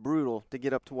mean, it was brutal to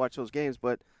get up to watch those games,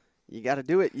 but you got to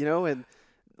do it, you know. And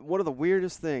one of the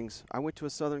weirdest things, I went to a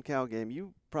Southern Cal game.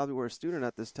 You probably were a student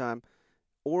at this time.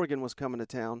 Oregon was coming to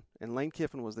town, and Lane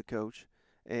Kiffin was the coach.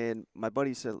 And my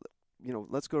buddy said, you know,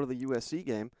 let's go to the USC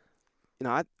game. You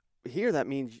know, here that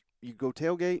means you go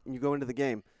tailgate and you go into the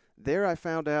game. There I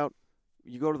found out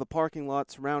you go to the parking lot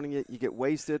surrounding it, you get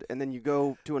wasted, and then you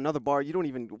go to another bar. You don't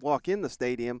even walk in the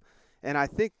stadium. And I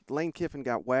think Lane Kiffin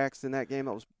got waxed in that game.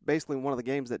 That was basically one of the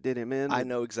games that did him in. I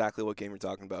know exactly what game you're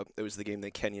talking about. It was the game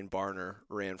that Kenyon Barner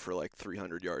ran for like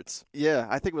 300 yards. Yeah,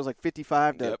 I think it was like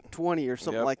 55 to 20 or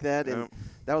something like that. And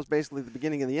that was basically the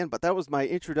beginning of the end. But that was my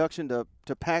introduction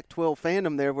to Pac-12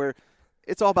 fandom there, where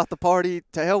it's all about the party,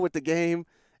 to hell with the game.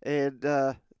 And,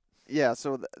 yeah,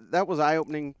 so that was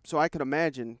eye-opening. So I could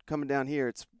imagine coming down here,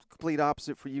 it's complete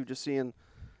opposite for you, just seeing,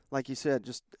 like you said,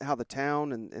 just how the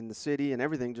town and the city and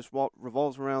everything just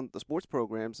revolves around the sports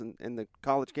programs and the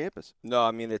college campus. No,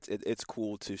 I mean, it's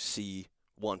cool to see,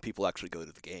 one, people actually go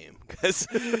to the game. Because,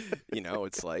 you know,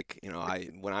 it's like, you know,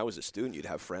 when I was a student, you'd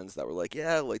have friends that were like,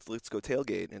 yeah, like, let's go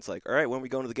tailgate. And it's like, all right, when are we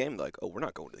going to the game? They're like, oh, we're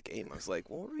not going to the game. I was like,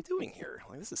 well, what are we doing here?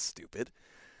 Like, this is stupid.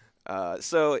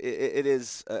 So it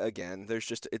is, again,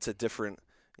 it's a different,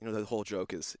 you know, the whole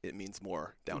joke is it means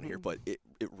more down here, but it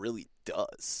really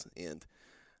does. And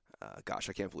gosh,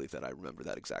 I can't believe that I remember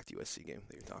that exact USC game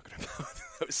that you're talking about.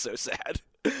 That was so sad.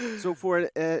 So for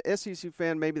an SEC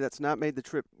fan maybe that's not made the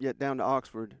trip yet down to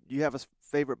Oxford, do you have a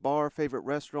favorite bar, favorite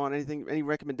restaurant, any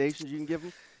recommendations you can give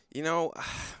them? You know,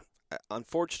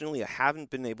 unfortunately, I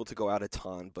haven't been able to go out a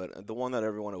ton, but the one that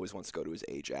everyone always wants to go to is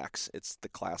Ajax. It's the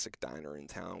classic diner in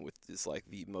town is like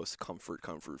the most comfort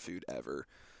food ever.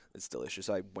 It's delicious.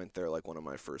 I went there like one of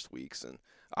my first weeks, and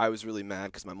I was really mad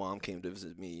because my mom came to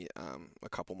visit me a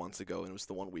couple months ago, and it was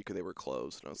the 1 week they were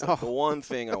closed. And I was like, the one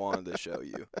thing I wanted to show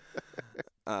you.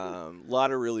 A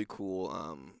lot of really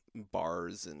cool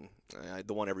bars, and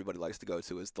the one everybody likes to go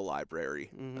to is the library.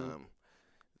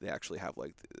 They actually have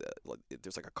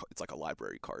it's like a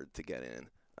library card to get in.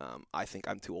 I think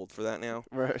I'm too old for that now.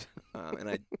 Right. And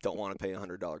I don't want to pay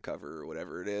 $100 cover or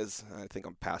whatever it is. I think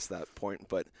I'm past that point,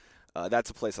 but that's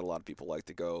a place that a lot of people like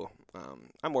to go.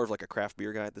 I'm more of like a craft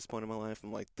beer guy at this point in my life.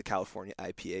 I'm like the California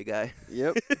IPA guy.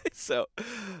 Yep. So,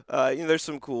 you know, there's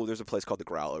a place called the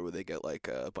Growler where they get like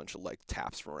a bunch of like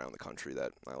taps from around the country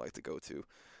that I like to go to.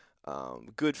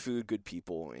 Good food, good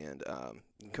people, and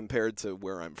compared to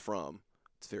where I'm from,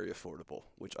 it's very affordable,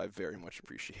 which I very much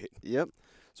appreciate. Yep.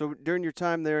 So during your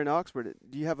time there in Oxford,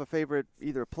 do you have a favorite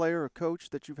either player or coach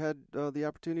that you've had the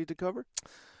opportunity to cover?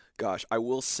 Gosh, I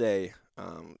will say,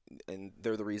 and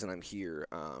they're the reason I'm here,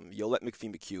 Yolette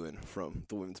McPhee-McEwen from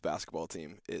the women's basketball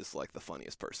team is like the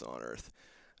funniest person on earth.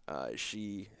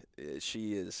 She's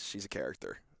a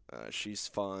character. She's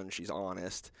fun. She's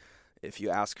honest. If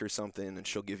you ask her something, and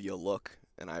she'll give you a look,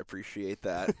 and I appreciate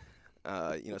that.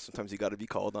 You know, sometimes you got to be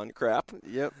called on your crap.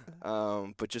 Yep.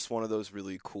 But just one of those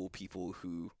really cool people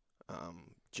who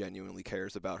genuinely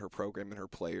cares about her program and her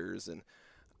players. And,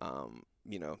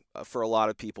 you know, for a lot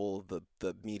of people,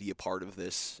 the media part of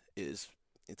this it's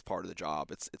part of the job.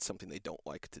 It's something they don't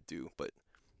like to do. But,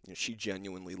 you know, she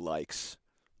genuinely likes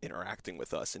interacting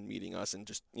with us and meeting us and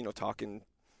just, you know, talking,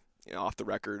 you know, off the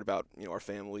record about, you know, our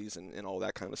families and all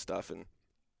that kind of stuff. And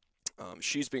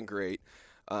she's been great.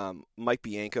 Mike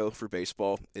Bianco for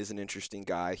baseball is an interesting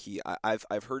guy.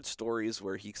 I've heard stories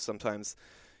where he sometimes,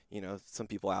 you know, some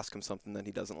people ask him something that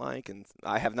he doesn't like, and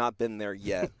I have not been there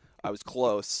yet. I was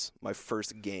close. My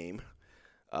first game,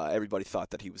 everybody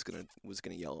thought that he was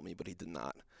gonna yell at me, but he did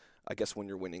not. I guess when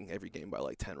you're winning every game by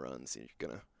like 10 runs, you're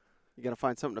gonna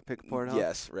find something to pick apart.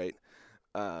 Yes, right.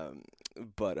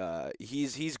 But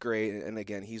he's great, and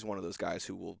again, he's one of those guys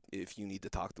who will, if you need to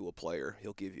talk to a player,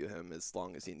 he'll give you him as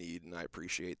long as you need, and I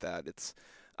appreciate that. It's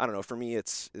I don't know. For me,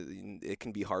 it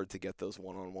can be hard to get those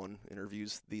one-on-one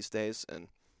interviews these days, and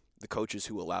the coaches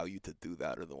who allow you to do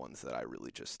that are the ones that I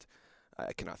really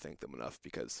I cannot thank them enough,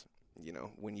 because,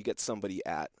 when you get somebody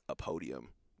at a podium,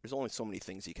 there's only so many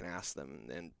things you can ask them,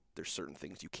 and there's certain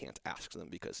things you can't ask them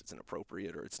because it's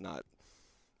inappropriate, or it's not,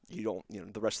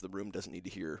 the rest of the room doesn't need to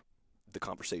hear the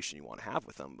conversation you want to have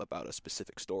with them about a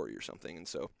specific story or something. And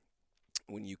so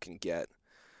when you can get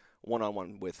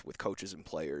one-on-one with coaches and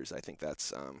players, I think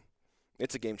that's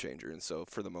it's a game changer. And so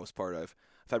for the most part, I've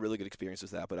had really good experience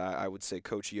with that. But I would say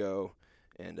Coach Yo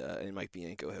and Mike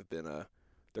Bianco have been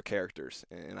they're characters,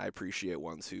 and I appreciate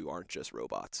ones who aren't just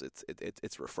robots.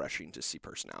 It's refreshing to see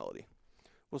personality.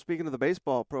 Well, speaking of the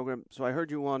baseball program, so I heard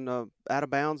you on Out of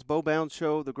Bounds, Bo Bounds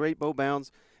show, the great Bo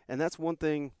Bounds, and that's one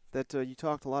thing that you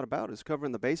talked a lot about, is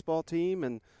covering the baseball team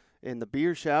and the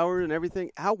beer shower and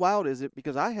everything. How wild is it?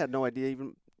 Because I had no idea,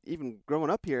 even growing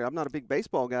up here, I'm not a big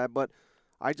baseball guy, but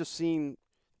I just seen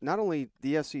not only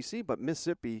the SEC but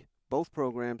Mississippi, both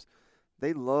programs,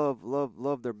 they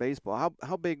love their baseball.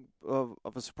 How big of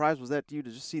a surprise was that to you to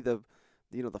just see the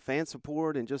fan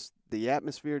support and just the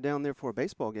atmosphere down there for a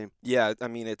baseball game? Yeah, I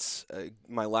mean, it's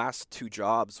my last 2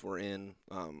 jobs were in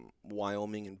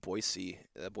Wyoming and Boise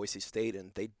State,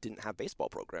 and they didn't have baseball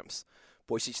programs.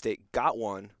 Boise State got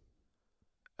one,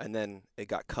 and then it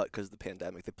got cut because of the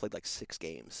pandemic. They played like 6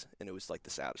 games, and it was like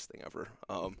the saddest thing ever.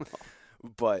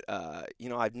 But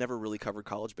I've never really covered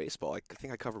college baseball. I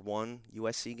think I covered one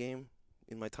USC game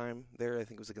in my time there. I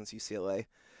think it was against UCLA.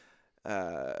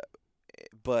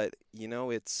 But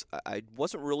I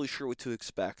wasn't really sure what to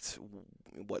expect,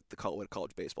 what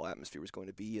college baseball atmosphere was going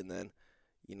to be, and then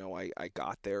I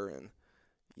got there, and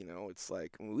it's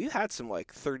like we've had some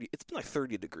like 30. It's been like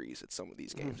 30 degrees at some of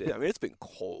these games. I mean, it's been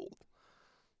cold,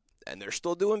 and they're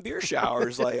still doing beer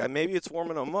showers. Like maybe it's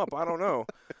warming them up. I don't know.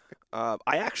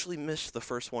 I actually missed the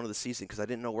first one of the season because I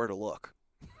didn't know where to look.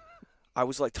 I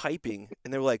was like typing,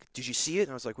 and they were like, "Did you see it?"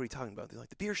 And I was like, "What are you talking about?" They're like,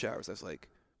 "The beer showers." I was like,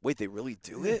 wait, they really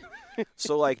do it?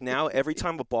 So, like, now every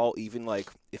time a ball, even, like,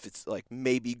 if it's, like,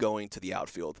 maybe going to the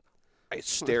outfield, I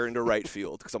stare into right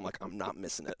field because I'm like, I'm not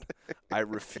missing it. I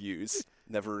refuse.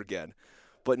 Never again.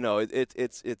 But, no, it's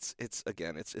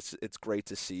great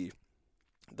to see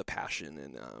the passion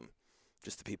and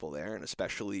just the people there, and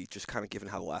especially just kind of given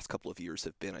how the last couple of years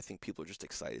have been, I think people are just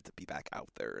excited to be back out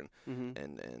there.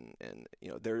 And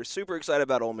they're super excited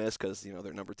about Ole Miss because,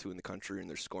 they're number 2 in the country, and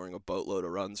they're scoring a boatload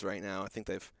of runs right now. I think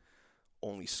they've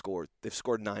scored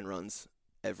 9 runs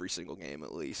every single game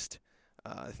at least.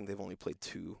 I think they've only played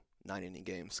 2 9-inning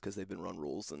games because they've been run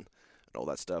rules and all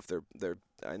that stuff.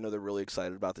 I know they're really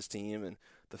excited about this team, and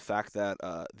the fact that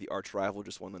the arch rival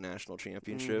just won the national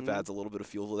championship adds a little bit of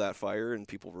fuel to that fire, and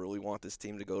people really want this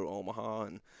team to go to Omaha,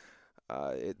 and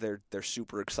they're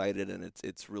super excited, and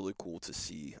it's really cool to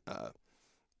see.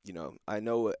 I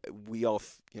know we all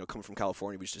coming from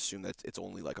California, we just assume that it's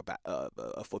only like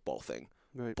a football thing,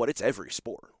 right? But it's every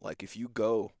sport. Like if you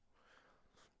go,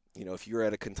 if you're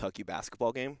at a Kentucky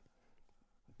basketball game,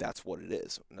 that's what it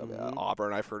is.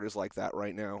 Auburn, I've heard, is like that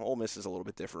right now. Ole Miss is a little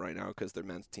bit different right now because their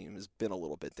men's team has been a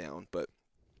little bit down. But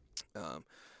and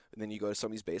then you go to some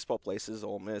of these baseball places,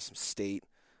 Ole Miss, State,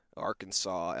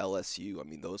 Arkansas, LSU. I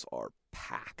mean, those are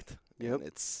packed. Yep. And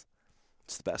it's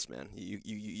the best, man.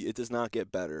 It does not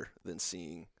get better than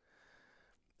seeing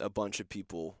a bunch of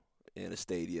people in a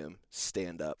stadium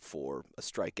stand up for a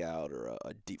strikeout or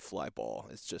a deep fly ball.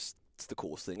 It's the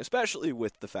coolest thing, especially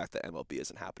with the fact that MLB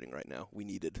isn't happening right now. We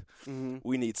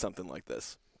need something like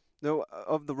this. Now,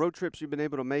 of the road trips you've been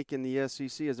able to make in the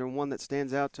SEC, is there one that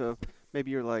stands out to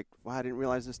maybe you're like, wow, I didn't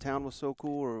realize this town was so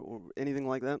cool, or anything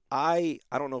like that? I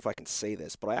don't know if I can say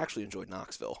this, but I actually enjoyed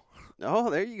Knoxville. Oh,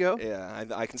 there you go. Yeah,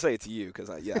 I can say it to you because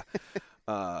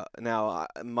now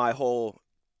my whole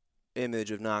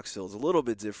image of Knoxville is a little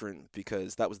bit different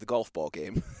because that was the golf ball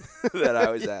game that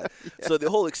I was at. Yeah. So the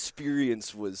whole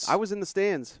experience was... I was in the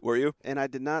stands. Were you? And I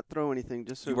did not throw anything.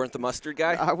 You weren't the mustard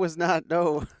guy? I was not,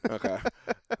 no. Okay.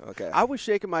 I was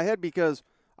shaking my head because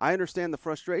I understand the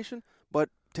frustration, but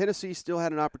Tennessee still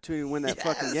had an opportunity to win that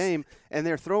fucking game, and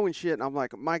they're throwing shit, and I'm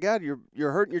like, my God,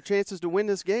 you're hurting your chances to win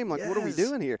this game. Like, what are we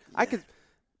doing here? Yeah. I could...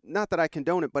 Not that I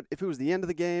condone it, but if it was the end of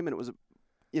the game and it was,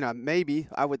 maybe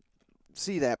I would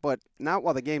see that, but not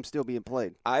while the game's still being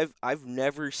played. I've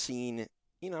never seen,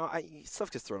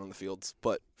 stuff gets thrown on the fields,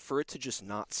 but for it to just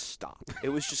not stop, it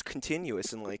was just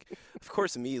continuous. And like, of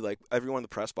course, me, like everyone in the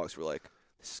press box were like,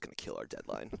 this is gonna kill our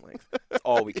deadline. Like,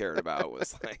 all we cared about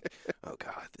was like, oh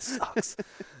God, this sucks.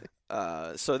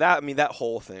 So that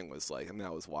whole thing was like,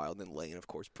 that was wild. And Lane, of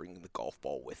course, bringing the golf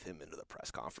ball with him into the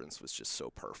press conference was just so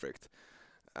perfect.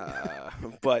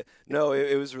 But no,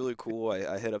 it was really cool.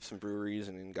 I hit up some breweries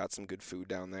and got some good food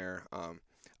down there.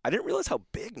 I didn't realize how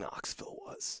big Knoxville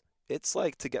was. It's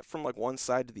like to get from like one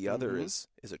side to the other is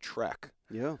a trek.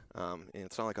 Yeah. And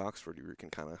it's not like Oxford. You can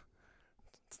kind of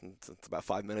it's about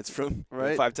 5 minutes from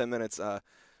right. 5-10 minutes.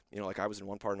 Like I was in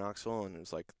one part of Knoxville and it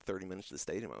was like 30 minutes to the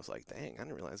stadium. I was like, dang, I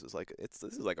didn't realize it was like this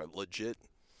is like a legit,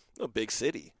 big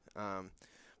city. A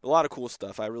lot of cool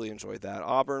stuff. I really enjoyed that.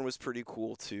 Auburn was pretty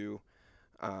cool too.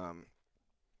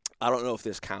 I don't know if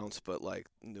this counts, but like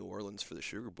New Orleans for the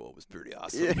Sugar Bowl was pretty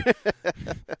awesome. Yeah.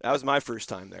 That was my first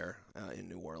time there in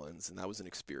New Orleans, and that was an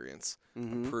experience.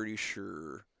 Mm-hmm. I'm pretty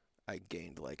sure I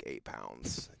gained like 8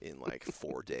 pounds in like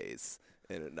 4 days,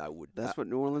 and That's what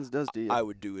New Orleans does to you. I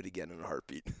would do it again in a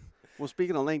heartbeat. Well,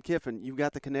 speaking of Lane Kiffin, you've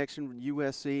got the connection with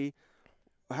USC.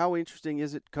 How interesting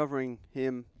is it covering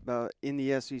him in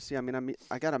the SEC? I mean,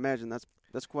 I got to imagine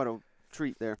that's quite a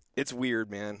treat there. It's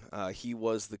weird, man. He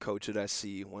was the coach at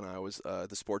SC when I was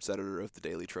the sports editor of the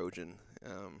Daily Trojan.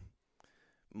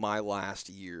 My last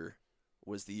year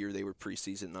was the year they were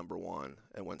preseason #1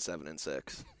 and went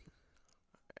 7-6.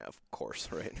 Of course,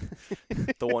 right?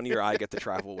 The one year I get to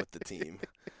travel with the team,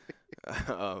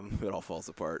 it all falls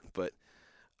apart. But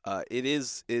it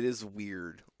is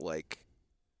weird, like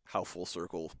how full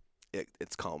circle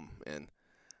it's come, and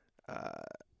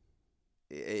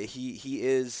he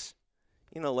is.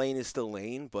 Lane is still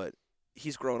Lane, but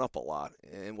he's grown up a lot.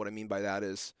 And what I mean by that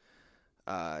is,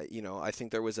 I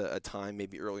think there was a time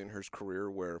maybe early in his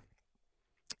career where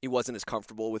he wasn't as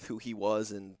comfortable with who he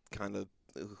was and kind of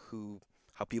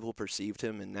how people perceived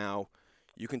him. And now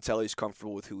you can tell he's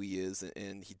comfortable with who he is,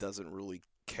 and he doesn't really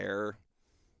care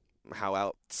how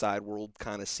outside world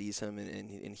kind of sees him,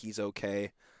 and he's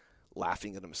okay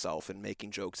laughing at himself and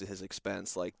making jokes at his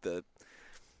expense, like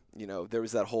there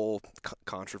was that whole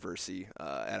controversy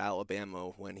at Alabama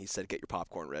when he said, "Get your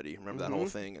popcorn ready." Remember that whole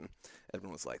thing? And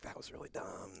everyone was like, "That was really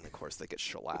dumb." And of course, they get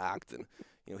shellacked. And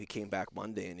he came back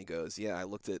Monday and he goes, "Yeah, I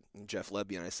looked at Jeff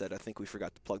Lebby and I said, I think we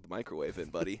forgot to plug the microwave in,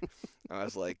 buddy." I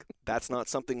was like, "That's not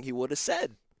something he would have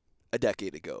said a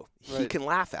decade ago." Right. He can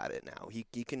laugh at it now. He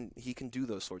can do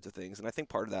those sorts of things. And I think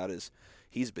part of that is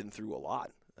he's been through a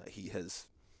lot.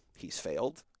 He's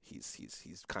failed.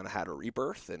 He's kind of had a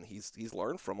rebirth, and he's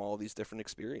learned from all these different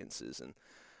experiences, and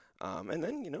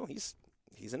then he's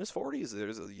in his 40s.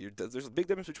 There's a big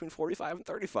difference between 45 and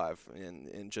 35,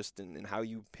 and just in how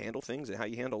you handle things and how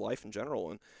you handle life in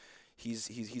general. And he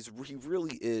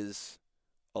really is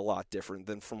a lot different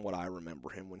than from what I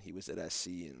remember him when he was at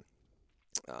SC. And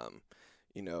I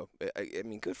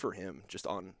mean, good for him. Just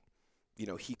on,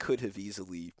 he could have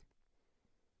easily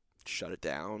shut it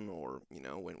down, or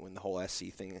when the whole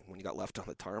SC thing, when you got left on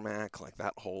the tarmac, like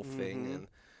that whole thing,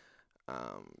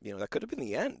 and that could have been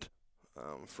the end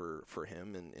for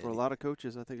him, and for a lot of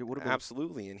coaches, I think it would have been.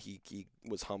 Absolutely. And he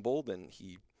was humbled, and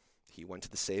he went to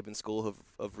the Saban School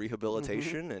of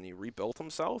Rehabilitation, and he rebuilt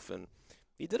himself, and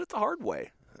he did it the hard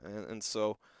way, and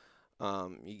so a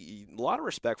lot of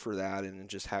respect for that, and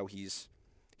just how he's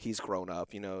grown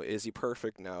up. Is he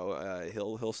perfect? No.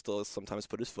 He'll still sometimes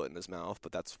put his foot in his mouth,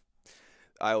 but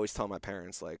I always tell my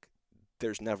parents, like,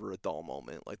 there's never a dull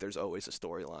moment. Like, there's always a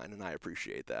storyline, and I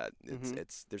appreciate that.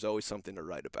 There's always something to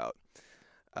write about.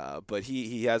 But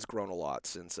he has grown a lot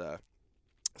since our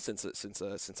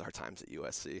times at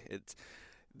USC.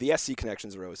 The SC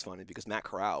connections are always funny because Matt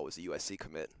Corral was a USC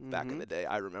commit back in the day.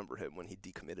 I remember him when he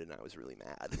decommitted, and I was really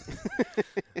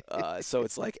mad. So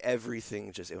it's like everything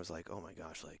it was like, oh my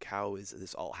gosh, like how is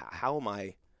this all? How am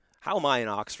I in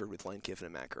Oxford with Lane Kiffin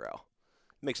and Matt Corral?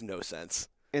 It makes no sense.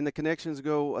 And the connections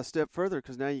go a step further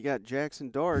because now you got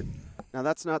Jackson Dart. Now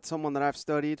that's not someone that I've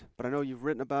studied, but I know you've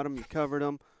written about him, you've covered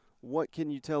him. What can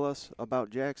you tell us about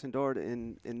Jackson Dart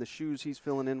and the shoes he's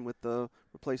filling in with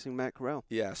replacing Matt Corral?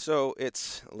 Yeah, so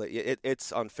it's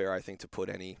unfair, I think, to put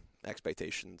any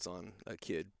expectations on a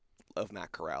kid of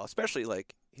Matt Corral, especially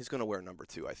like he's going to wear number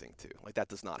 2, I think, too. Like that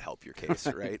does not help your case,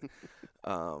 right?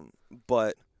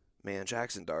 But man,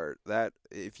 Jackson Dart, that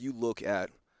if you look at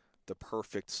the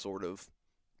perfect sort of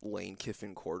Lane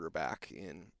Kiffin quarterback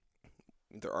in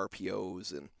their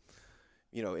RPOs, and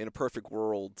in a perfect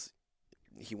world,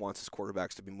 he wants his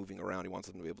quarterbacks to be moving around. He wants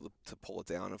them to be able to pull it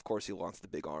down. Of course, he wants the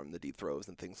big arm, the deep throws,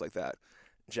 and things like that.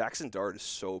 Jackson Dart is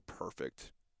so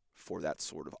perfect for that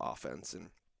sort of offense. And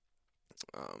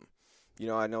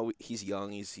I know he's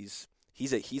young. He's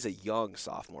a young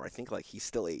sophomore. I think like he's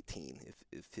still 18,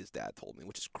 if his dad told me,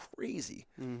 which is crazy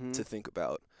to think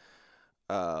about.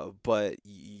 But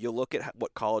you look at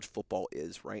what college football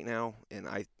is right now, and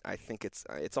I think it's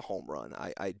a home run.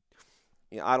 I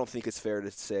don't think it's fair to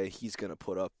say he's going to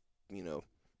put up,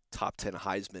 top 10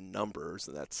 Heisman numbers,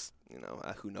 and that's,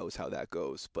 who knows how that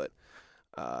goes. But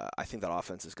I think that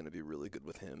offense is going to be really good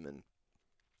with him. And,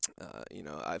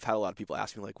 I've had a lot of people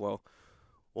ask me, like, well,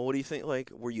 what do you think?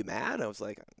 Like, were you mad? I was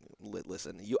like,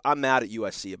 listen, I'm mad at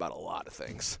USC about a lot of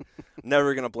things. I'm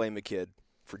never going to blame a kid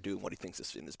for doing what he thinks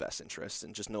is in his best interest.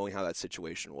 And just knowing how that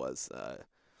situation was,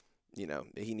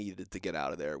 he needed to get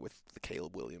out of there with the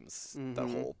Caleb Williams, that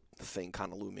whole thing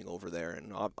kind of looming over there.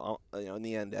 And, in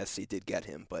the end, SC did get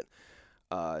him. But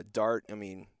Dart,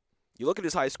 you look at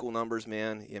his high school numbers,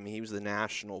 man. He was the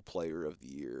National Player of the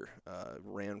Year.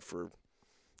 Ran for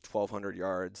 1,200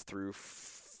 yards, threw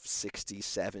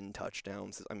 67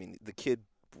 touchdowns. The kid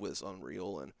was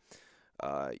unreal. And,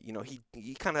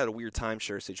 he kind of had a weird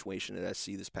timeshare situation at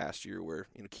SC this past year where,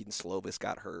 Keaton Slovis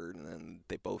got hurt, and then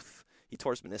he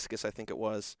tore his meniscus, I think it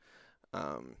was.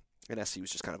 And SC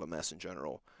was just kind of a mess in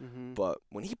general. But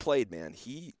when he played, man,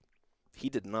 he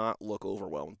did not look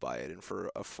overwhelmed by it. And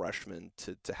for a freshman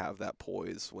to have that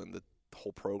poise when the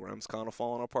whole program's kind of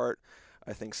falling apart,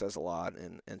 I think says a lot.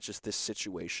 And just this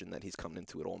situation that he's coming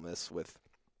into at Ole Miss with,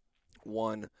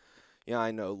 one, I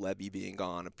know Lebby being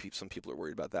gone, some people are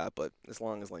worried about that, but as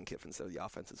long as Lane Kiffin's there, the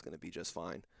offense is going to be just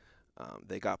fine.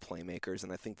 They got playmakers,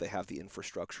 and I think they have the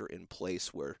infrastructure in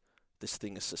place where this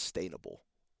thing is sustainable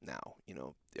now.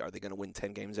 Are they going to win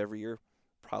 10 games every year?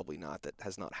 Probably not. That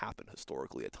has not happened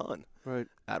historically a ton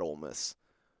at Ole Miss.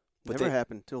 But Never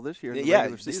happened until this year.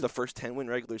 This is the first 10-win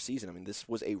regular season. This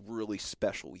was a really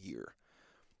special year.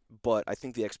 But I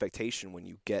think the expectation when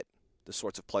you get the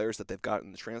sorts of players that they've got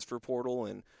in the transfer portal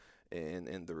and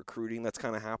the recruiting that's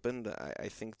kind of happened, I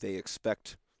think they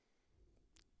expect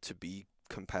to be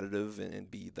competitive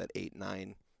and be that 8,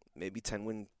 9, maybe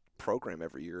 10-win program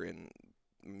every year. And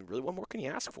really, what more can you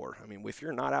ask for? If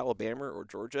you're not Alabama or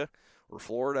Georgia or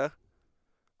Florida,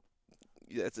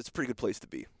 it's a pretty good place to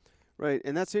be. Right,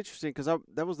 and that's interesting because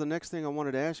that was the next thing I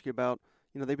wanted to ask you about.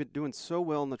 They've been doing so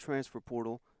well in the transfer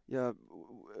portal. Yeah,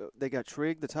 they got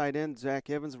Trigg, the tight end, Zach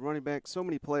Evans, running back, so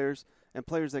many players, and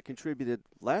players that contributed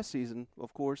last season,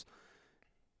 of course.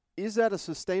 Is that a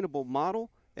sustainable model?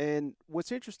 And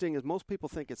what's interesting is most people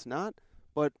think it's not,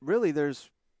 but really there's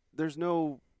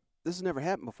no – this has never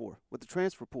happened before with the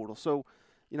transfer portal. So,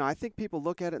 I think people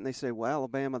look at it and they say, well,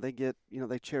 Alabama, they get –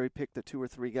 they cherry-pick the 2 or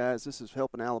 3 guys. This is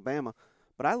helping Alabama.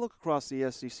 But I look across the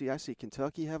SEC, I see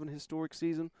Kentucky having a historic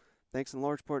season, thanks in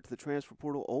large part to the transfer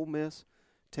portal. Ole Miss,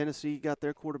 Tennessee got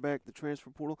their quarterback, the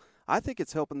transfer portal. I think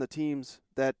it's helping the teams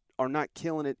that are not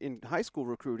killing it in high school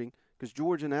recruiting because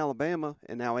Georgia and Alabama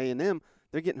and now A&M,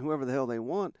 they're getting whoever the hell they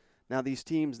want. Now these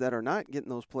teams that are not getting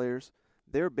those players,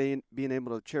 they're being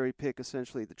able to cherry-pick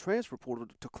essentially the transfer portal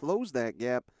to close that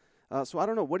gap. So I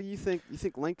don't know. What do you think? You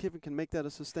think Lane Kiffin can make that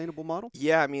a sustainable model?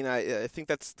 Yeah, I think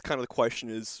that's kind of the question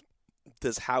is,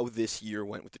 does how this year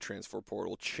went with the transfer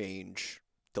portal change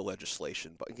the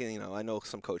legislation? But again, I know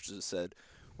some coaches have said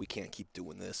we can't keep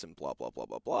doing this and blah, blah, blah,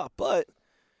 blah, blah. But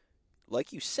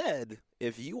like you said,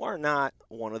 if you are not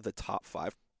one of the top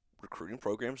 5 recruiting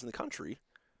programs in the country,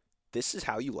 this is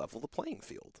how you level the playing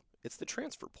field. It's the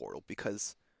transfer portal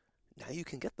because now you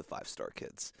can get the 5-star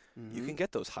kids. You can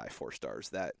get those high 4 stars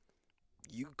that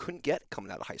you couldn't get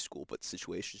coming out of high school, but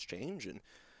situations change. And,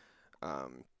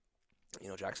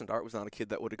 Jackson Dart was not a kid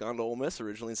that would have gone to Ole Miss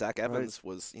originally. Zach Evans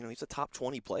was, he's a top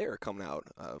 20 player coming out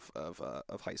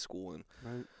of high school.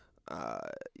 And,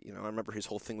 I remember his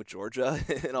whole thing with Georgia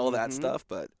and all that stuff.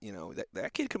 But,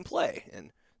 that kid can play.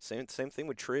 And same thing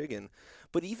with Trigg.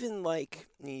 But even,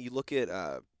 you look at,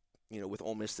 with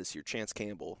Ole Miss this year, Chance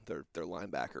Campbell, their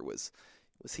linebacker, was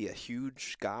he a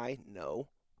huge guy? No.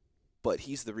 But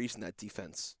he's the reason that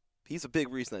defense – he's a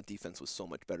big reason that defense was so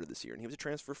much better this year. And he was a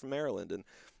transfer from Maryland. And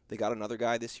they got another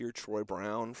guy this year, Troy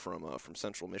Brown from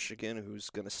Central Michigan, who's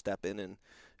going to step in and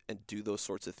do those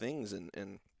sorts of things.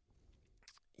 And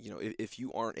if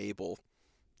you aren't able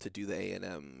to do the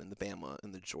A&M and the Bama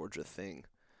and the Georgia thing,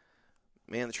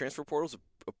 man, the transfer portal is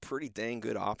a pretty dang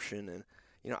good option. And,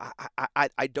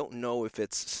 I don't know if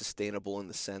it's sustainable in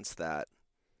the sense that,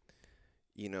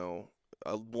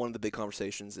 one of the big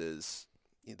conversations is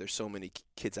there's so many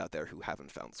kids out there who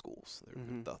haven't found schools.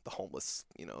 The homeless,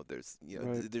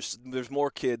 there's more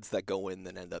kids that go in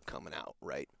than end up coming out,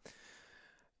 right?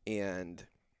 And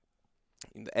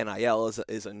the NIL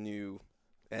is a new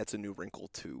wrinkle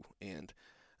too. And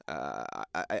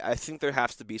I think there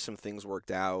has to be some things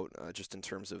worked out just in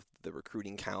terms of the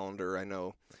recruiting calendar. I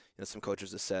know some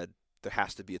coaches have said there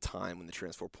has to be a time when the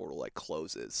transfer portal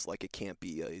closes. It can't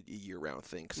be a year-round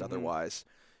thing because otherwise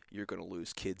you're going to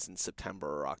lose kids in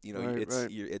September.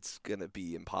 It's going to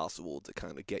be impossible to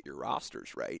kind of get your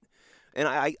rosters right. And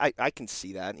I can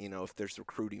see that. If there's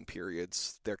recruiting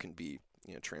periods, there can be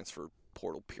transfer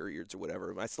portal periods or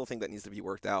whatever. I still think that needs to be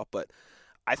worked out. But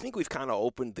I think we've kind of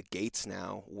opened the gates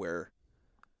now where,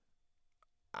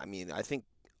 I think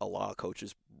a lot of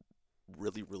coaches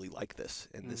really, really like this.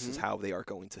 And this is how they are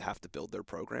going to have to build their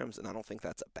programs. And I don't think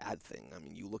that's a bad thing.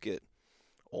 You look at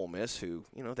Ole Miss, who,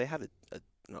 they had an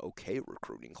okay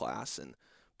recruiting class,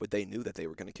 but they knew that they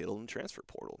were going to kill in the transfer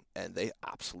portal. And they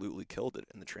absolutely killed it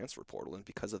in the transfer portal. And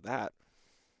because of that,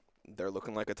 they're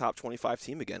looking like a top 25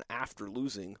 team again after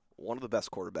losing one of the best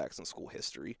quarterbacks in school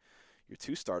history, your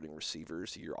 2 starting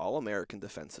receivers, your All-American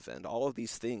defensive end, all of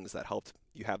these things that helped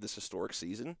you have this historic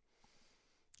season.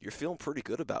 You're feeling pretty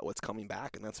good about what's coming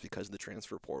back, and that's because of the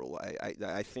transfer portal.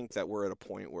 I think that we're at a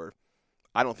point where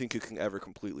I don't think you can ever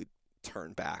completely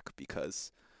turn back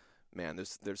because, man,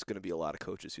 there's going to be a lot of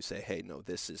coaches who say, hey, no,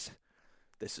 this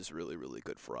is really, really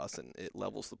good for us, and it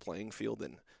levels the playing field,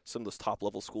 and some of those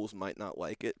top-level schools might not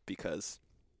like it because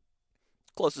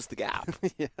it closes the gap,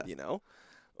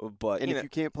 But if you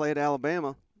can't play at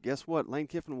Alabama, guess what? Lane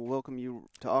Kiffin will welcome you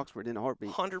to Oxford in a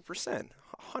heartbeat.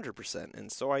 100%.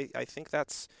 And so I think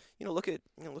that's look at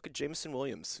Jameson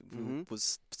Williams, who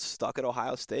was stuck at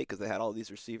Ohio State because they had all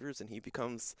these receivers, and he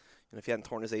becomes if he hadn't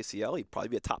torn his ACL, he'd probably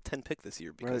be a top 10 pick this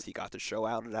year because he got to show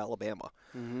out at Alabama.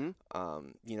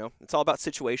 It's all about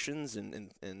situations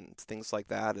and things like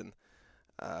that, and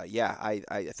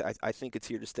I think it's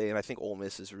here to stay, and I think Ole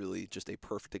Miss is really just a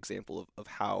perfect example of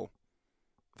how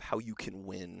you can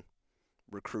win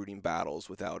recruiting battles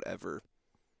without ever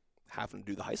having to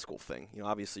do the high school thing.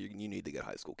 Obviously you need to get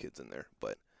high school kids in there,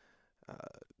 but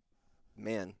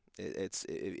it's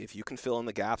if you can fill in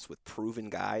the gaps with proven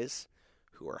guys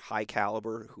who are high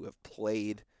caliber, who have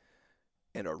played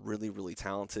and are really, really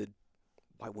talented,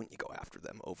 why wouldn't you go after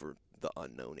them over the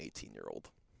unknown 18-year-old?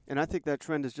 And I think that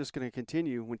trend is just going to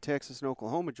continue when Texas and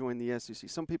Oklahoma join the SEC.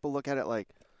 Some people look at it like,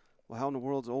 well, how in the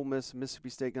world is Ole Miss and Mississippi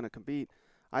State going to compete?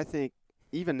 I think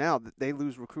even now they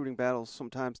lose recruiting battles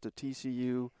sometimes to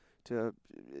TCU, to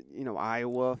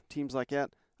Iowa, teams like that.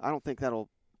 I don't think that'll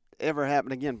ever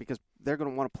happen again because they're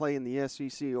going to want to play in the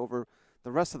SEC over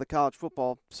the rest of the college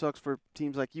football. Sucks for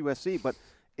teams like USC, but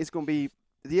it's going to be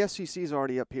the SEC's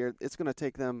already up here. It's going to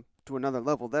take them to another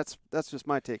level. That's just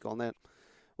my take on that.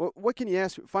 What can you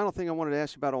ask? Final thing I wanted to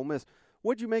ask you about Ole Miss.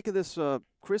 What did you make of this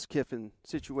Chris Kiffin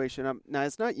situation? Now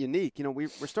it's not unique. We're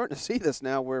starting to see this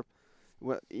now where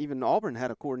even Auburn had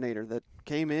a coordinator that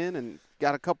came in and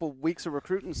got a couple weeks of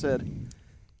recruiting and said,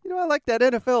 I like that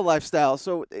NFL lifestyle.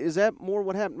 So is that more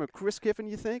what happened with Chris Kiffin,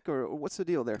 you think, or what's the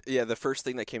deal there? Yeah, the first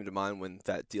thing that came to mind when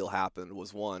that deal happened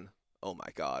was, one, oh my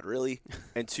God, really?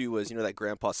 And two was, that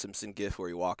Grandpa Simpson gif where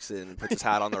he walks in and puts his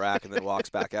hat on the rack and then walks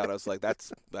back out. I was like,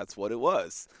 that's what it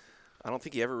was. I don't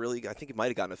think he ever really, I think it might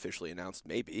have gotten officially announced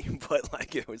maybe, but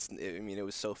it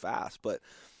was so fast. But,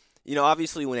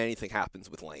 obviously when anything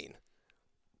happens with Lane,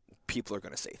 people are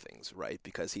going to say things, right?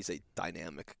 Because he's a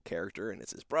dynamic character, and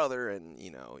it's his brother, and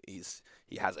he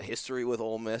has a history with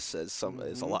Ole Miss, as a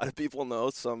lot of people know.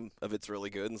 Some of it's really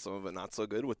good, and some of it not so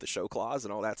good with the show clause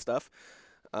and all that stuff.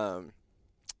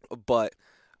 But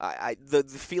the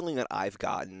feeling that I've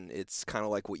gotten, it's kind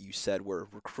of like what you said, where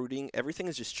recruiting, everything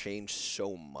has just changed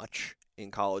so much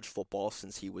in college football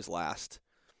since he was last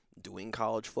doing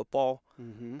college football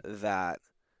that.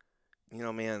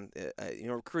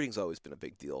 Recruiting's always been a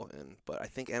big deal, but I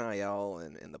think NIL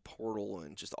and the portal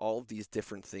and just all of these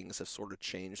different things have sort of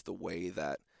changed the way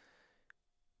that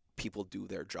people do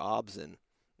their jobs. And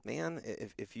man,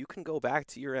 if you can go back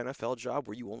to your NFL job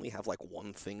where you only have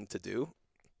one thing to do,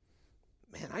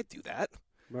 man, I'd do that.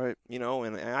 Right.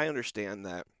 And I understand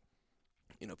that,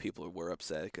 people were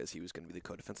upset because he was going to be the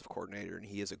co-defensive coordinator, and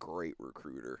he is a great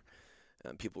recruiter,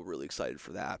 and people were really excited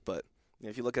for that, but.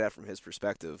 If you look at it from his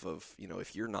perspective of,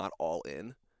 if you're not all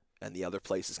in and the other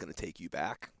place is going to take you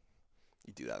back,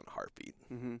 you do that in a heartbeat.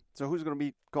 So who's going to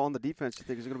be calling the defense, you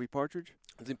think? Is it going to be Partridge?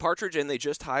 It's Partridge, and they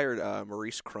just hired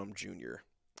Maurice Crum Jr.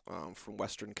 From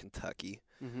Western Kentucky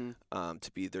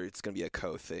to be there. It's going to be a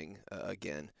co-thing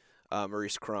again.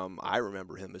 Maurice Crum, I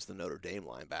remember him as the Notre Dame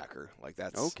linebacker.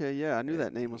 That's okay, yeah, I knew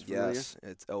that name was familiar. Yes,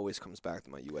 it always comes back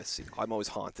to my USC. I'm always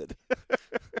haunted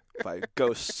by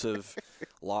ghosts of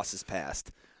losses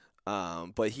past.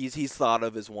 But he's thought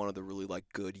of as one of the really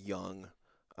good young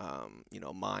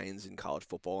minds in college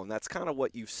football, and that's kind of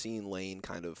what you've seen Lane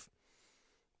kind of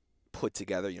put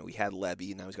together. We had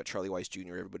Levy, now he's got Charlie Weiss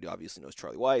Jr. Everybody obviously knows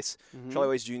Charlie Weiss. Charlie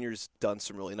Weiss Jr.'s done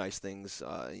some really nice things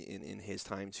in his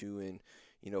time too, and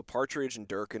Partridge and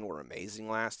Durkin were amazing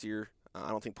last year. I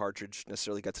don't think Partridge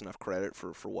necessarily gets enough credit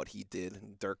for what he did.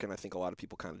 And Durkin, I think a lot of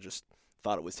people kind of just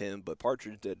thought it was him, but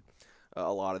Partridge did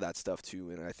a lot of that stuff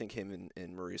too. And I think him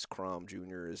and Maurice Crum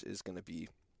Jr. is going to be,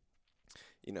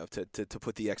 to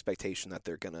put the expectation that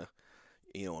they're going to,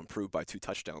 improve by 2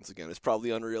 touchdowns again. It's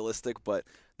probably unrealistic, but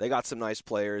they got some nice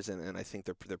players, and I think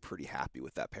they're pretty happy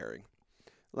with that pairing.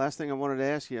 Last thing I wanted to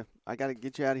ask you, I got to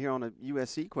get you out of here on a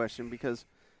USC question, because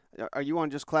are you on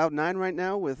just cloud 9 right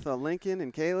now with Lincoln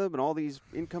and Caleb and all these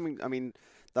incoming? I mean,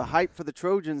 the hype for the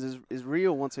Trojans is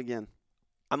real once again.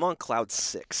 I'm on cloud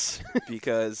 6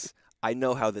 because I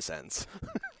know how this ends.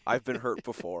 I've been hurt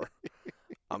before.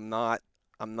 I'm not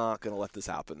going to let this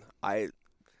happen.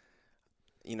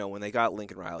 When they got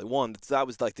Lincoln Riley, that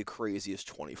was like the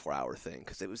craziest 24-hour thing,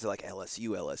 because it was like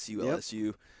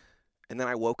LSU. And then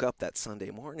I woke up that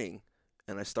Sunday morning,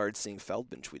 and I started seeing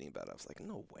Feldman tweeting about it. I was like,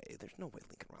 no way. There's no way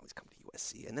Lincoln Riley's coming to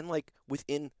USC. And then,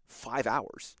 within 5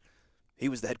 hours, he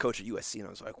was the head coach at USC, and I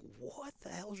was like, what the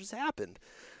hell just happened?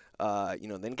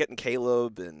 Then getting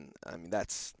Caleb, and,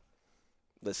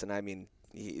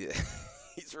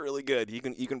 he's really good.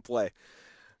 He can play.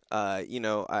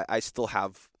 I still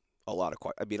have a lot of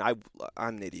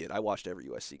I'm an idiot. I watched every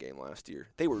USC game last year.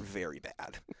 They were very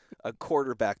bad. A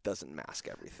quarterback doesn't mask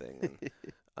everything.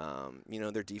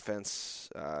 And, their defense,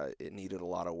 it needed a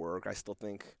lot of work. I still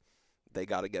think they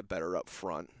got to get better up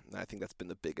front. And I think that's been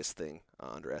the biggest thing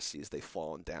under SC, is they've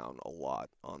fallen down a lot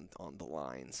on the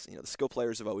lines. The skill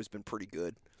players have always been pretty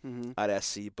good at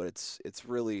SC, but it's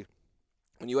really,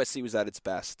 when USC was at its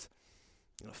best,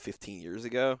 15 years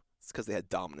ago, it's because they had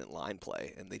dominant line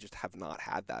play, and they just have not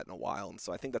had that in a while. And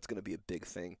so I think that's going to be a big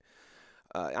thing.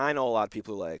 I know a lot of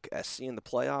people are like, SC in the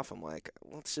playoff. I'm like,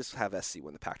 let's just have SC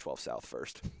win the Pac-12 South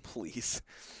first, please.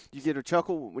 You get a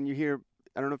chuckle when you hear,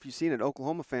 I don't know if you've seen it,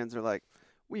 Oklahoma fans are like,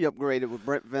 we upgraded with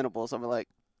Brent Venables. I'm like,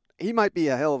 he might be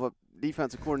a hell of a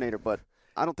defensive coordinator, but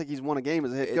I don't think he's won a game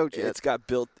as a head coach yet. It's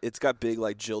got big,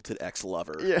 jilted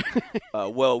ex-lover. Yeah.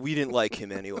 Well, we didn't like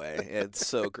him anyway. It's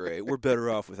so great. We're better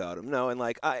off without him. No, and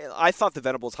I thought the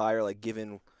Venables hire,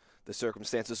 given the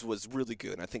circumstances, was really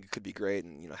good. And I think it could be great.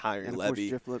 And hiring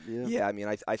Levy. Yeah,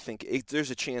 I think there's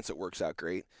a chance it works out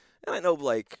great. And I know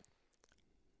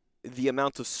the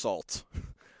amount of salt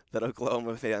that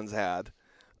Oklahoma fans had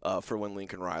for when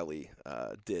Lincoln Riley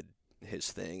did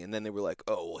his thing, and then they were like,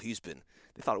 oh, well, they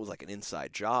thought it was an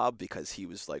inside job because he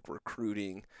was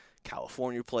recruiting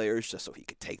California players just so he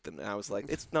could take them. And I was like,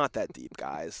 it's not that deep,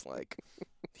 guys.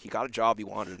 He got a job he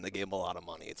wanted, and they gave him a lot of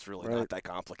money. It's really not that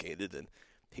complicated, and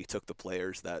he took the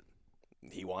players that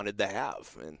he wanted to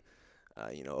have. And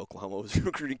Oklahoma was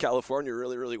recruiting California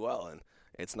really, really well, and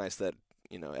it's nice that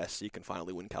SC can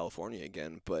finally win California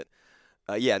again. But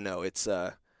it's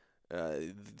the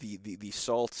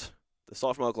salt. The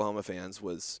salt from Oklahoma fans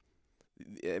was,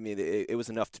 it was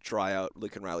enough to try out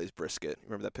Lincoln Riley's brisket.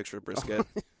 Remember that picture of brisket?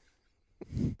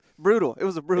 Brutal. It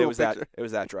was a brutal picture. It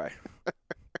was that dry.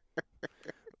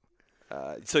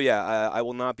 I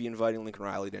will not be inviting Lincoln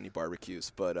Riley to any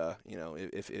barbecues, but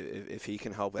if he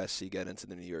can help SC get into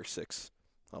the New York Six,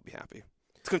 I'll be happy.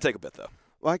 It's going to take a bit, though.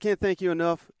 Well, I can't thank you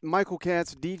enough. Michael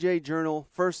Katz, DJ Journal,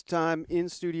 first time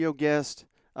in-studio guest.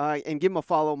 And give him a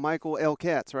follow, Michael L.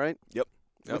 Katz, right? Yep.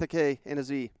 With a K and a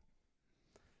Z.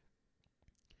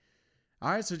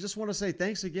 All right, so just want to say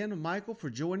thanks again to Michael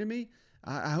for joining me.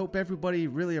 I hope everybody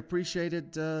really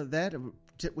appreciated that.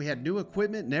 We had new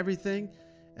equipment and everything,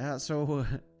 so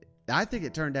I think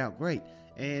it turned out great.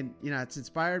 And, it's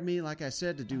inspired me, like I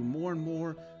said, to do more and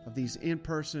more of these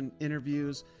in-person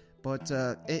interviews. But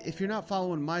if you're not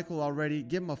following Michael already,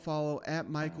 give him a follow at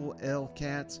Michael L.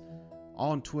 Katz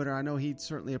on Twitter. I know he'd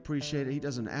certainly appreciate it. He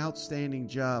does an outstanding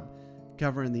job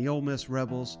covering the Ole Miss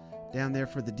Rebels down there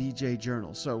for the DJ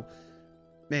Journal. So,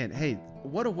 man, hey,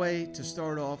 what a way to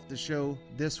start off the show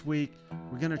this week.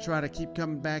 We're going to try to keep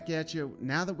coming back at you.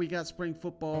 Now that we got spring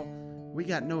football, we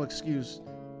got no excuse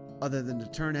other than to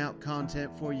turn out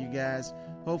content for you guys.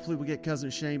 Hopefully we get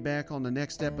Cousin Shane back on the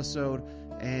next episode,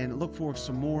 and look for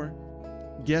some more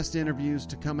guest interviews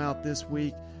to come out this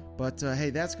week. But, hey,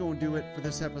 that's going to do it for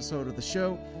this episode of the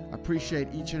show. I appreciate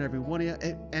each and every one of you.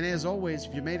 And as always,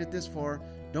 if you made it this far,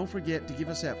 don't forget to give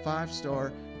us that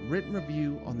 5-star written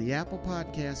review on the Apple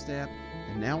Podcast app.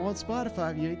 And now on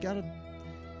Spotify, you ain't got to,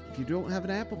 if you don't have an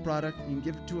Apple product, you can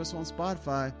give it to us on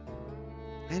Spotify.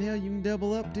 And hell, you can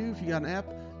double up, too. If you got an app,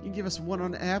 you can give us one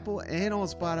on Apple and on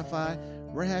Spotify.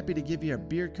 We're happy to give you a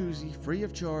beer koozie free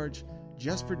of charge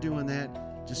just for doing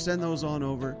that. Just send those on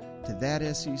over to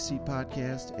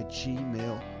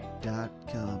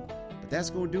thatsecpodcast@gmail.com. But that's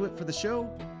going to do it for the show.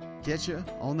 Catch you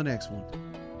on the next one.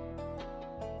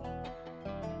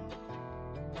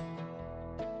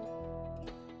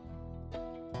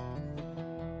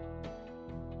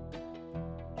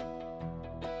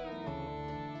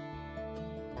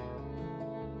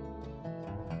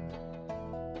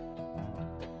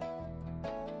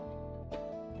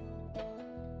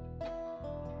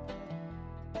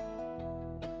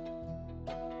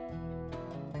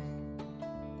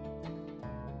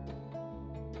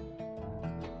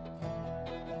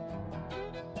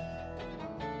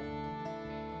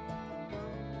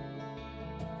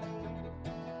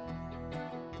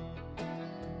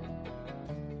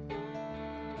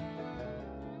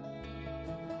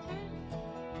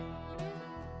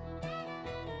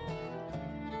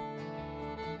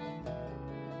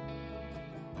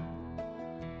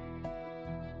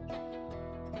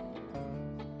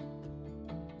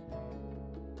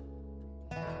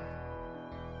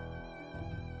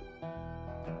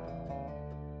 Bye.